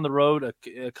 0-2 on the road,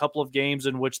 a couple of games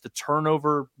in which the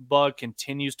turnover bug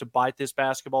continues to bite this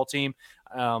basketball team.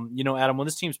 Adam, when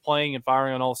this team's playing and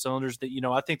firing on all cylinders, that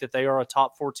I think that they are a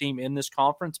top 4 team in this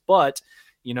conference. But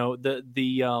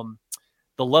the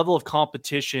level of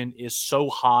competition is so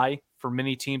high for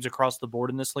many teams across the board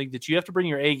in this league that you have to bring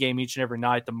your A game each and every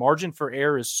night. The margin for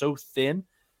error is so thin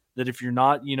that if you're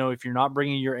not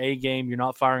bringing your A game, you're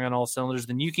not firing on all cylinders,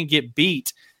 then you can get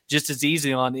beat just as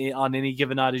easy on any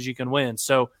given night as you can win.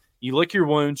 So you lick your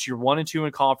wounds. You're 1-2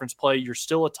 in conference play. You're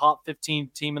still a top 15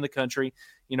 team in the country.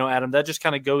 Adam, that just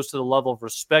kind of goes to the level of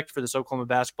respect for this Oklahoma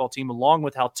basketball team, along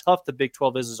with how tough the Big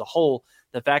 12 is as a whole.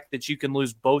 The fact that you can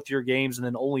lose both your games and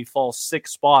then only fall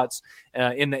 6 spots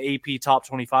in the AP top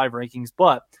 25 rankings.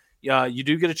 But you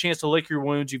do get a chance to lick your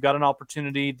wounds. You've got an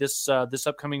opportunity this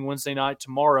upcoming Wednesday night,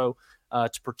 tomorrow,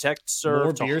 to protect,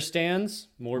 serve. More beer stands.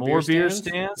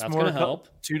 That's going to help.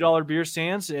 $2 beer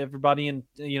stands. Everybody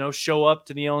show up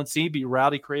to the LNC, be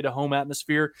rowdy, create a home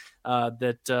atmosphere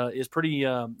that is pretty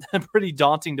pretty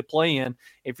daunting to play in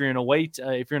if you're an away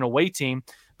team.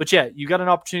 But yeah, you got an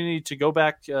opportunity to go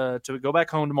back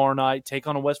home tomorrow night, take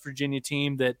on a West Virginia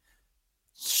team that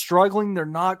struggling. They're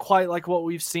not quite like what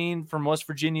we've seen from West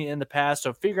Virginia in the past.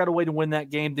 So figure out a way to win that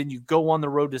game. Then you go on the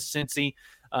road to Cincy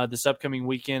this upcoming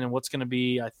weekend, and what's going to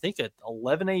be, I think, at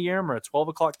 11 a.m. or a 12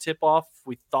 o'clock tip-off.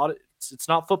 We thought it's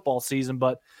not football season,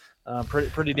 but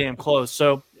pretty damn close.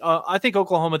 So I think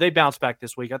Oklahoma, they bounce back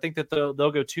this week. I think that they'll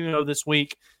go 2-0 this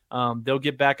week. They'll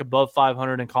get back above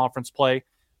 500 in conference play.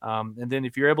 And then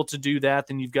if you're able to do that,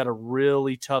 then you've got a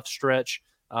really tough stretch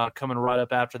coming right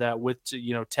up after that with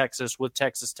Texas, with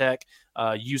Texas Tech,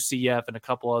 UCF, and a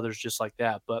couple others just like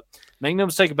that. But make no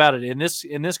mistake about it, in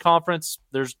this conference,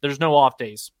 there's no off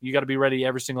days. You got to be ready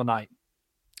every single night.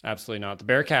 Absolutely not. The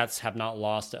Bearcats have not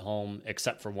lost at home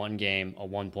except for one game, a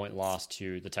 1-point loss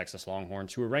to the Texas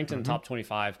Longhorns, who were ranked in the top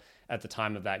 25 at the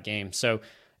time of that game. So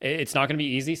it's not going to be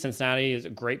easy. Cincinnati is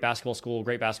a great basketball school,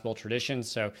 great basketball tradition,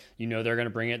 so they're going to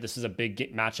bring it. This is a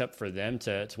big matchup for them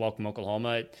to welcome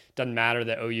Oklahoma. It doesn't matter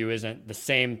that OU isn't the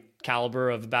same caliber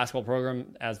of a basketball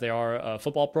program as they are a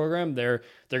football program. They're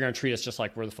going to treat us just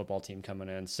like we're the football team coming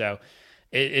in. So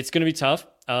it's going to be tough.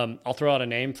 I'll throw out a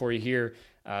name for you here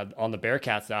on the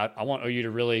Bearcats that I want OU to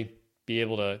really be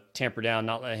able to tamper down,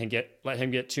 not let him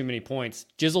get too many points.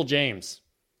 Jizzle James.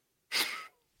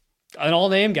 An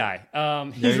all-name guy.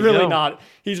 He's really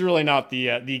not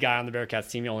the guy on the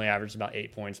Bearcats team. He only averaged about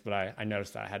 8 points, but I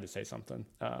noticed that I had to say something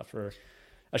for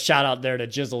a shout out there to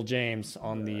Jizzle James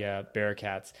on the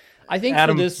Bearcats. I think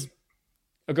Adam, for this.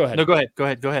 Oh, go ahead. No, go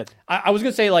ahead. I was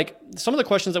going to say, like, some of the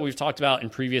questions that we've talked about in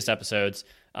previous episodes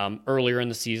earlier in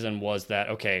the season was that,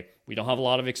 okay, we don't have a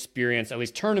lot of experience, at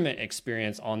least tournament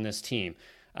experience on this team.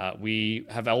 We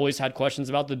have always had questions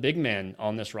about the big men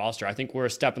on this roster. I think we're a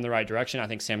step in the right direction. I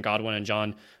think Sam Godwin and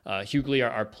John Hughley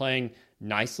are playing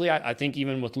nicely. I think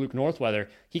even with Luke Northweather,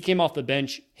 he came off the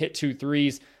bench, hit 2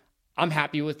 threes. I'm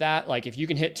happy with that. Like, if you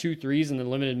can hit 2 threes in the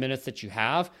limited minutes that you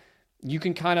have, you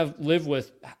can kind of live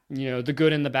with, the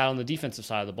good and the bad on the defensive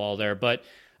side of the ball there. But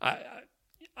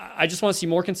I just want to see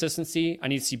more consistency. I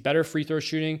need to see better free throw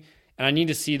shooting, and I need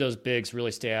to see those bigs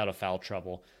really stay out of foul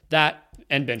trouble. That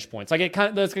and bench points. Like,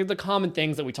 that's the common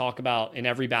things that we talk about in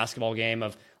every basketball game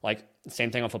of, like,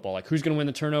 Same thing on football. Like, who's going to win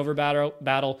the turnover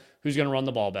battle? Who's going to run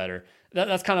the ball better?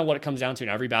 That's kind of what it comes down to in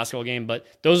every basketball game. But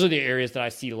those are the areas that I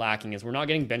see lacking, is we're not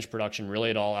getting bench production really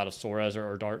at all out of Suarez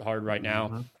or Dart Hard right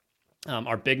now.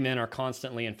 Our big men are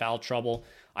constantly in foul trouble.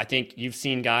 I think you've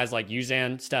seen guys like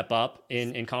Uzan step up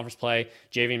in conference play.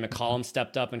 Javian McCollum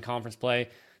stepped up in conference play.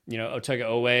 Otega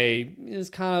Owe is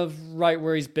kind of right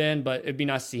where he's been, but it'd be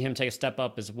nice to see him take a step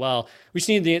up as well. We just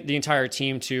need the entire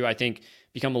team to, I think,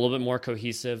 become a little bit more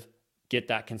cohesive, get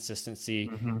that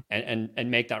consistency,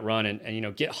 and make that run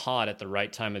and get hot at the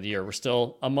right time of the year. We're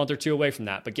still a month or two away from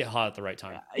that, but get hot at the right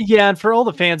time. Yeah, and for all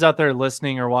the fans out there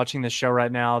listening or watching this show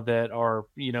right now that are,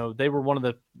 they were one of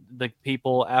the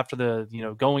people after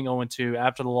the, going 0-2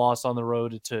 after the loss on the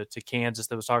road to Kansas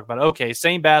that was talking about, okay,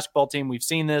 same basketball team. We've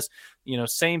seen this,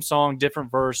 same song,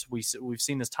 different verse. We've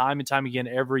seen this time and time again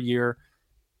every year.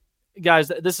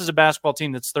 Guys, this is a basketball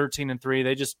team that's 13-3.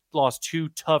 They just lost 2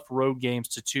 tough road games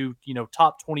to 2,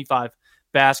 top 25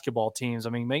 basketball teams. I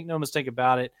mean, make no mistake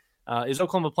about it. Is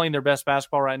Oklahoma playing their best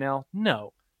basketball right now?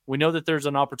 No. We know that there's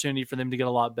an opportunity for them to get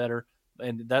a lot better,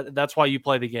 and that's why you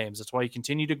play the games. That's why you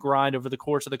continue to grind over the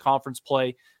course of the conference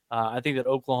play. I think that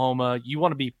Oklahoma, you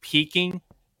want to be peaking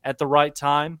at the right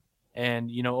time, and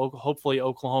hopefully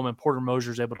Oklahoma and Porter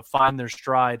Moser is able to find their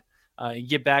stride and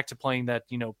get back to playing that,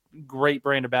 great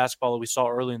brand of basketball that we saw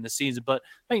early in the season. But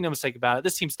make no mistake about it,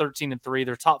 this team's 13-3.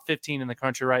 They're top 15 in the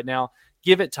country right now.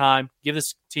 Give it time. Give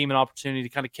this team an opportunity to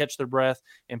kind of catch their breath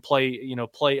and play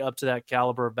up to that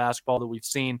caliber of basketball that we've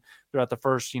seen throughout the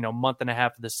first, month and a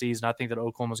half of the season. I think that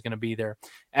Oklahoma's going to be there.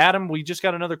 Adam, we just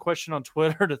got another question on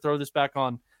Twitter to throw this back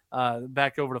over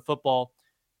to football.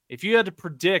 If you had to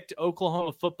predict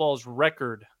Oklahoma football's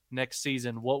record next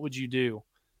season, what would you do?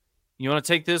 You want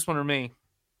to take this one or me?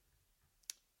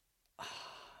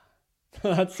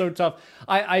 That's so tough.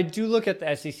 I do look at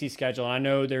the SEC schedule, and I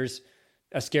know there's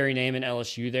a scary name in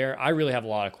LSU there. I really have a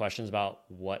lot of questions about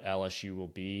what LSU will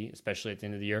be, especially at the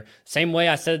end of the year. Same way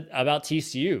I said about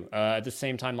TCU at the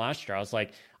same time last year. I was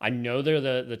like, I know they're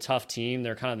the tough team.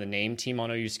 They're kind of the name team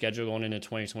on OU's schedule going into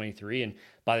 2023. And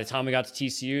by the time we got to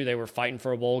TCU, they were fighting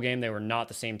for a bowl game. They were not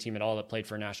the same team at all that played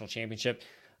for a national championship.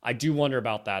 I do wonder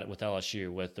about that with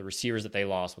LSU, with the receivers that they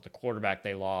lost, with the quarterback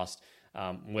they lost,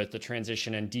 with the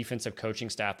transition and defensive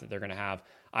coaching staff that they're going to have.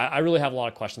 I really have a lot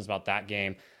of questions about that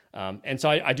game. And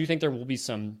so I do think there will be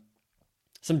some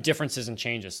differences and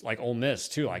changes, like Ole Miss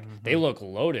too. Like they look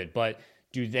loaded, but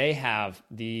do they have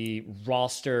the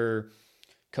roster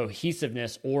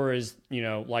cohesiveness, or is,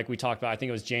 like we talked about, I think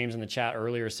it was James in the chat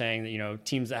earlier saying that,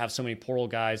 teams that have so many portal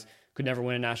guys could never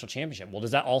win a national championship. Well,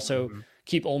 does that also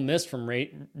keep Ole Miss from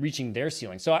reaching their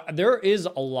ceiling? So there is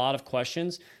a lot of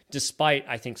questions, despite,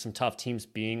 I think, some tough teams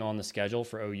being on the schedule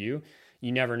for OU.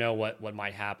 You never know what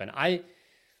might happen. I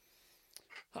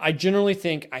generally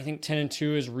think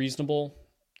 10-2 is reasonable.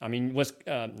 I mean,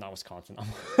 not Wisconsin,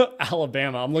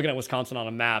 Alabama. I'm looking at Wisconsin on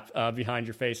a map behind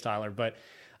your face, Tyler. But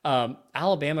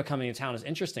Alabama coming to town is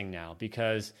interesting now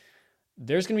because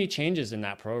there's going to be changes in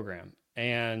that program.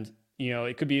 And,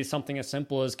 it could be something as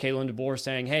simple as Kalen DeBoer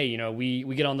saying, hey,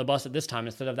 we get on the bus at this time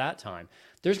instead of that time.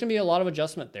 There's going to be a lot of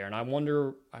adjustment there. And I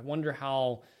wonder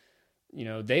how,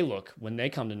 they look when they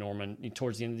come to Norman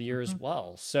towards the end of the year as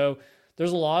well. So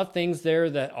there's a lot of things there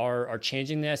that are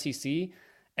changing the SEC.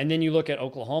 And then you look at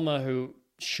Oklahoma, who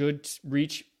should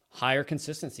reach higher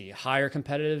consistency, higher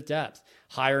competitive depth,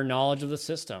 higher knowledge of the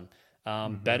system,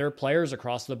 better players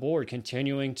across the board,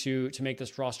 continuing to make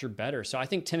this roster better. So I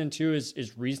think 10-2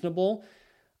 is reasonable.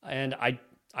 And I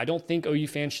don't think OU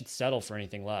fans should settle for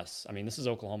anything less. I mean, this is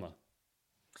Oklahoma.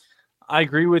 I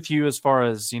agree with you as far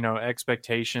as,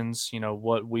 expectations,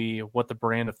 what the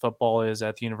brand of football is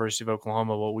at the University of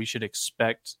Oklahoma, what we should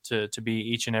expect to be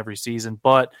each and every season.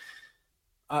 But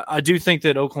I do think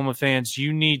that Oklahoma fans,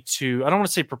 you need to, I don't want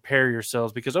to say prepare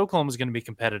yourselves, because Oklahoma is going to be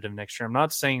competitive next year. I'm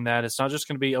not saying that. It's not just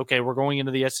going to be, okay, we're going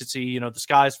into the SEC, the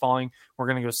sky's falling, we're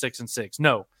going to go 6-6.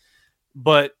 No.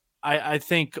 But I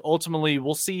think ultimately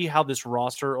we'll see how this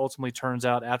roster ultimately turns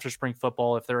out after spring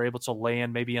football, if they're able to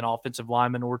land maybe an offensive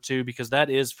lineman or two, because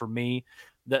that is, for me,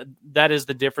 that is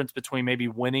the difference between maybe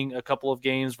winning a couple of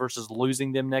games versus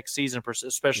losing them next season,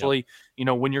 especially,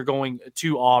 when you're going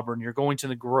to Auburn, you're going to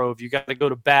the Grove, you got to go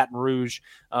to Baton Rouge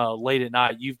late at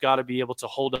night. You've got to be able to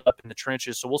hold up in the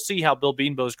trenches. So we'll see how Bill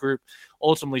Beanbo's group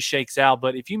ultimately shakes out.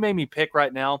 But if you made me pick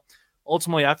right now,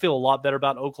 ultimately, I feel a lot better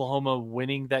about Oklahoma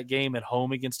winning that game at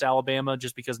home against Alabama,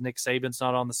 just because Nick Saban's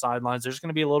not on the sidelines. There's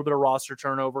going to be a little bit of roster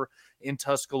turnover in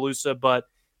Tuscaloosa, but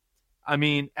I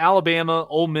mean, Alabama,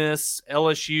 Ole Miss,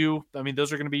 LSU. I mean,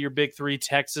 those are going to be your big three.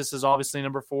 Texas is obviously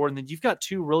number 4. And then you've got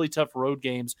 2 really tough road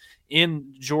games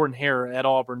in Jordan-Hare at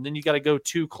Auburn. Then you got to go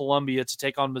to Columbia to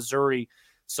take on Missouri.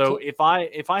 So if I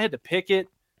had to pick it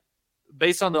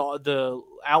based on the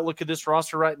outlook of this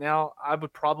roster right now, I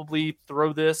would probably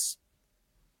throw this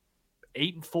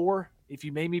 8-4 if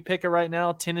you made me pick it right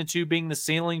now, 10-2 being the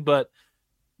ceiling. But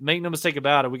make no mistake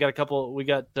about it. We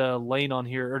got Lane on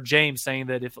here, or James, saying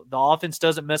that if the offense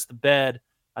doesn't mess the bed,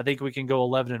 I think we can go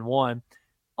 11-1.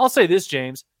 I'll say this,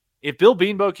 James. If Bill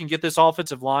Beanbo can get this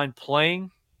offensive line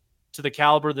playing to the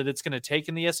caliber that it's going to take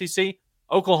in the SEC,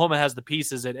 Oklahoma has the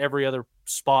pieces at every other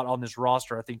spot on this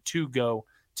roster, I think, to go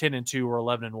 10-2 or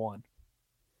 11-1.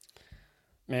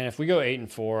 Man, if we go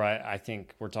 8-4, I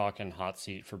think we're talking hot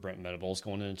seat for Brent Venables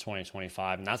going into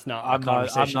 2025, and that's not a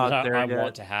conversation that I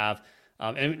want to have.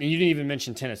 And you didn't even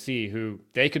mention Tennessee, who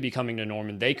they could be coming to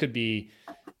Norman. They could be,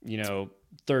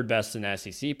 third best in the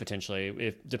SEC potentially,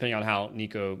 if depending on how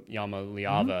Nico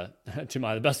Yamaliava, to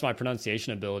the best of my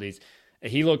pronunciation abilities,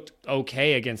 he looked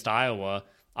okay against Iowa.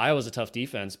 Iowa's a tough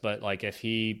defense, but like if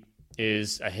he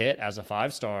is a hit as a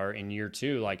 5-star in year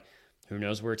 2, like who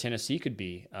knows where Tennessee could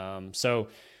be. So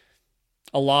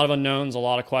a lot of unknowns, a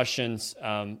lot of questions,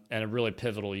 and a really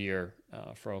pivotal year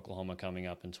for Oklahoma coming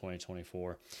up in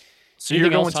 2024. So you're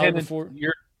going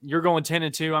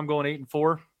 10-2. I'm going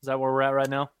 8-4. Is that where we're at right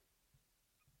now?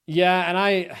 Yeah, and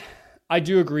I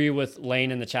do agree with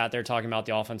Lane in the chat there talking about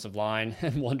the offensive line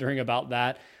and wondering about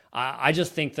that. I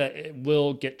just think that it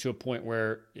will get to a point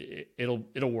where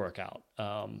it'll work out.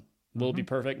 Will it be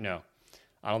perfect? No.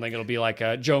 I don't think it'll be like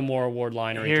a Joe Moore Award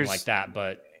line or anything like that,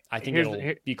 but I think it'll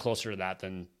be closer to that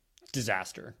than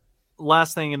disaster.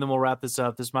 Last thing, and then we'll wrap this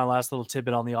up. This is my last little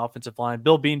tidbit on the offensive line.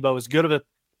 Bill Beanbo is as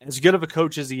good of a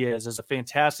coach as he is a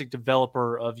fantastic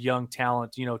developer of young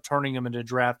talent, turning them into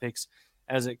draft picks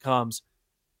as it comes.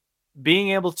 Being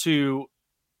able to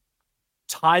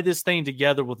tie this thing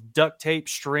together with duct tape,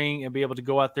 string, and be able to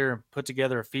go out there and put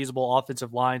together a feasible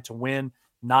offensive line to win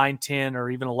 9, 10,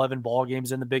 or even 11 ball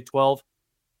games in the Big 12,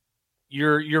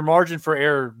 your margin for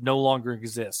error no longer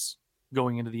exists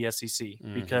going into the SEC,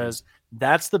 because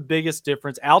that's the biggest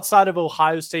difference outside of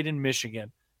Ohio State and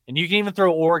Michigan. And you can even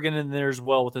throw Oregon in there as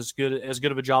well with as good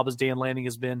of a job as Dan Lanning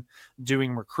has been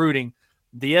doing recruiting.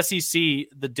 The SEC,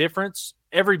 the difference,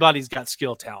 everybody's got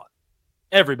skill talent.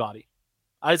 Everybody.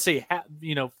 I'd say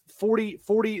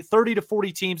 30 to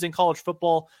 40 teams in college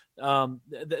football,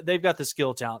 they've got the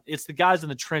skill talent. It's the guys in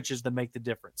the trenches that make the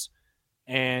difference.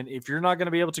 And if you're not going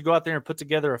to be able to go out there and put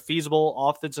together a feasible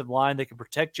offensive line that can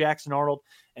protect Jackson Arnold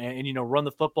and run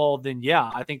the football, then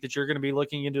I think that you're going to be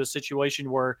looking into a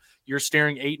situation where you're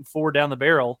staring 8-4 down the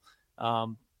barrel.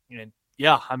 I'm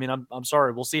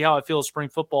sorry. We'll see how I feel as spring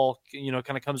football,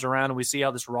 kind of comes around and we see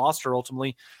how this roster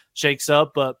ultimately shakes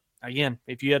up. But again,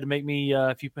 if you had to make me,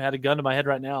 if you had a gun to my head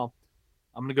right now,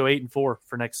 I'm going to go 8-4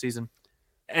 for next season.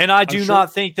 And I do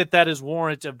not think that is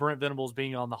warrant of Brent Venables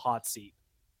being on the hot seat.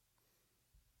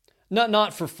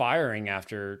 Not for firing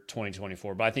after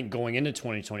 2024, but I think going into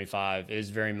 2025 is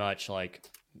very much like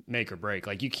make or break.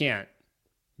 Like you can't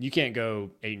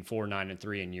go 8-4,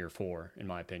 9-3 in year 4, in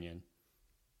my opinion.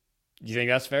 Do you think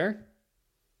that's fair?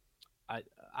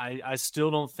 I still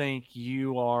don't think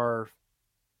you are.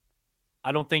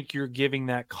 I don't think you're giving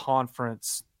that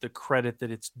conference the credit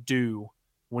that it's due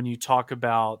when you talk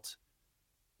about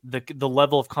the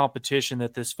level of competition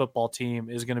that this football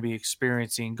team is going to be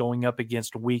experiencing going up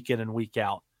against week in and week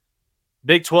out.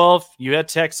 Big 12, you had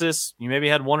Texas, you maybe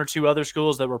had 1 or 2 other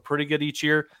schools that were pretty good each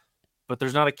year, but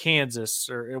there's not a Kansas,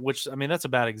 that's a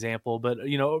bad example, but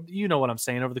you know what I'm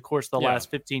saying. Over the course of the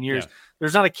last 15 years,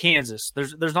 there's not a Kansas,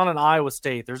 there's not an Iowa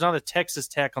State, there's not a Texas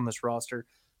Tech on this roster.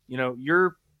 You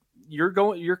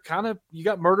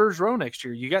got Murderers Row next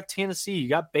year. You got Tennessee, you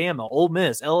got Bama, Ole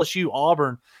Miss, LSU,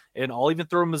 Auburn, and I'll even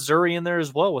throw Missouri in there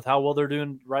as well with how well they're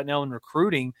doing right now in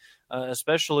recruiting,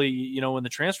 especially, in the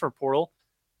transfer portal.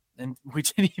 And we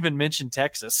didn't even mention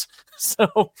Texas.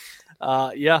 So,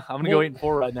 I'm going to go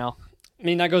 8-4 right now. I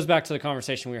mean, that goes back to the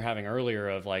conversation we were having earlier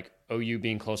of like OU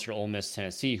being closer to Ole Miss,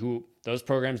 Tennessee, who those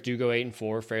programs do go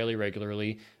 8-4 fairly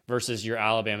regularly versus your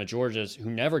Alabama, Georgias, who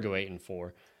never go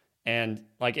 8-4. And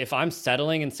like, if I'm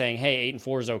settling and saying, hey,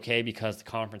 8-4 is okay because the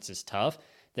conference is tough,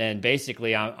 then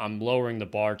basically I'm lowering the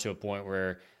bar to a point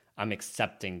where I'm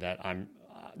accepting that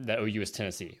that OU is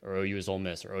Tennessee or OU is Ole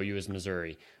Miss or OU is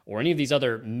Missouri or any of these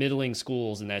other middling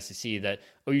schools in the SEC that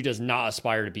OU does not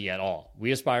aspire to be at all.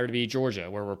 We aspire to be Georgia,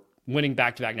 where we're winning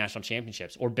back-to-back national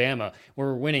championships, or Bama, where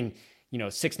we're winning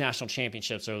 6 national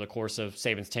championships over the course of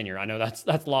Saban's tenure. I know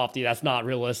that's lofty, that's not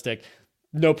realistic,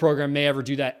 no program may ever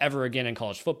do that ever again in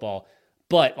college football,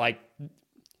 but like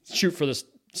shoot for the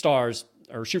stars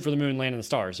or shoot for the moon, land in the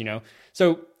stars, you know?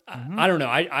 So I don't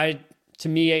know. To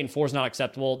me, 8-4 is not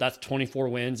acceptable. That's 24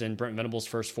 wins in Brent Venables'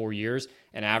 first 4 years,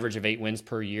 an average of 8 wins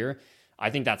per year. I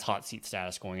think that's hot seat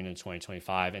status going into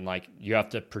 2025. And like, you have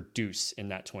to produce in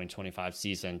that 2025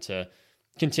 season to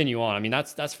continue on. I mean,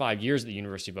 that's 5 years at the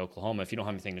University of Oklahoma. If you don't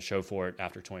have anything to show for it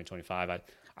after 2025, I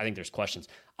think there's questions.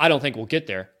 I don't think we'll get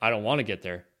there. I don't want to get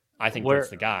there. I think Brent's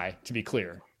the guy, to be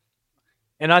clear.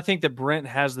 And I think that Brent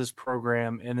has this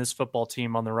program and this football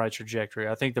team on the right trajectory.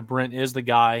 I think that Brent is the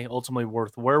guy ultimately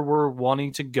worth where we're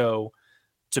wanting to go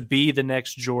to be the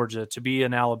next Georgia, to be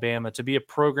an Alabama, to be a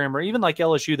program, or even like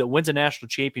LSU that wins a national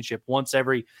championship once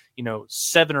every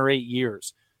 7 or 8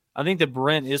 years. I think that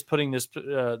Brent is putting this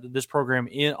program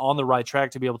in on the right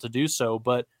track to be able to do so.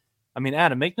 But I mean,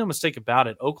 Adam, make no mistake about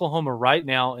it. Oklahoma right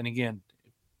now, and again,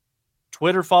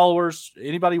 Twitter followers,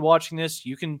 anybody watching this,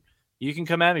 you can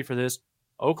come at me for this.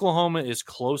 Oklahoma is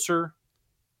closer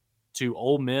to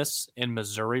Ole Miss and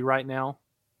Missouri right now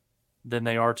than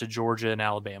they are to Georgia and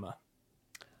Alabama.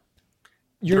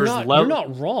 You're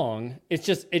not wrong. It's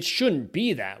just it shouldn't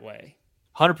be that way.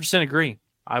 100% agree.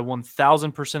 I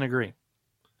 1,000% agree.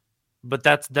 But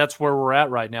that's where we're at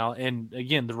right now. And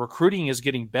again, the recruiting is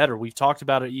getting better. We've talked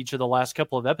about it each of the last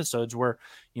couple of episodes where,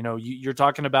 you're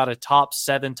talking about a top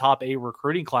 7, top 8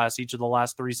 recruiting class each of the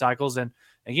last 3 cycles. And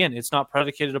again, it's not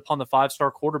predicated upon the 5-star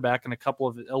quarterback and a couple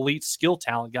of elite skill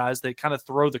talent guys that kind of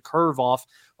throw the curve off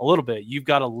a little bit. You've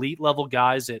got elite level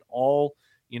guys at all,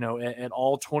 at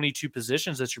all 22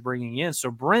 positions that you're bringing in. So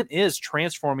Brent is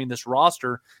transforming this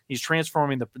roster. He's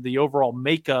transforming the overall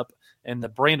makeup and the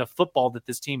brand of football that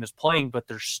this team is playing, but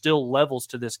there's still levels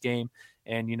to this game.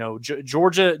 And,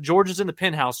 Georgia's in the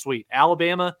penthouse suite.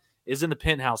 Alabama is in the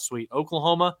penthouse suite.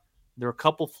 Oklahoma, they're a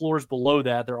couple floors below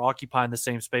that. They're occupying the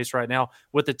same space right now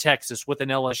with the Texas, with an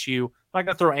LSU. I'm not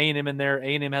going to throw A&M in there.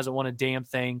 A&M hasn't won a damn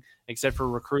thing except for a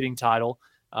recruiting title.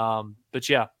 But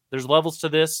yeah, there's levels to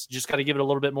this. Just got to give it a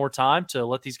little bit more time to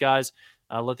let these guys,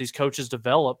 let these coaches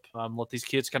develop, let these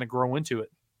kids kind of grow into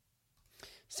it.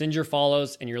 Send your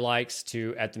follows and your likes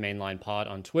to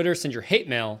 @TheMainLinePod on Twitter. Send your hate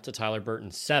mail to Tyler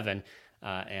Burton 7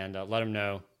 and let him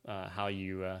know how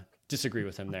you disagree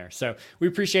with him there. So we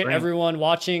appreciate everyone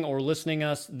watching or listening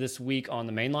us this week on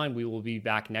the Main Line. We will be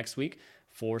back next week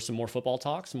for some more football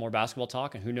talk, some more basketball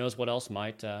talk, and who knows what else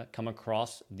might come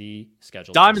across the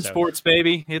schedule. Diamond Sports,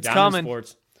 baby. It's Diamond coming.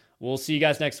 Sports. We'll see you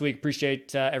guys next week.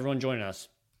 Appreciate everyone joining us.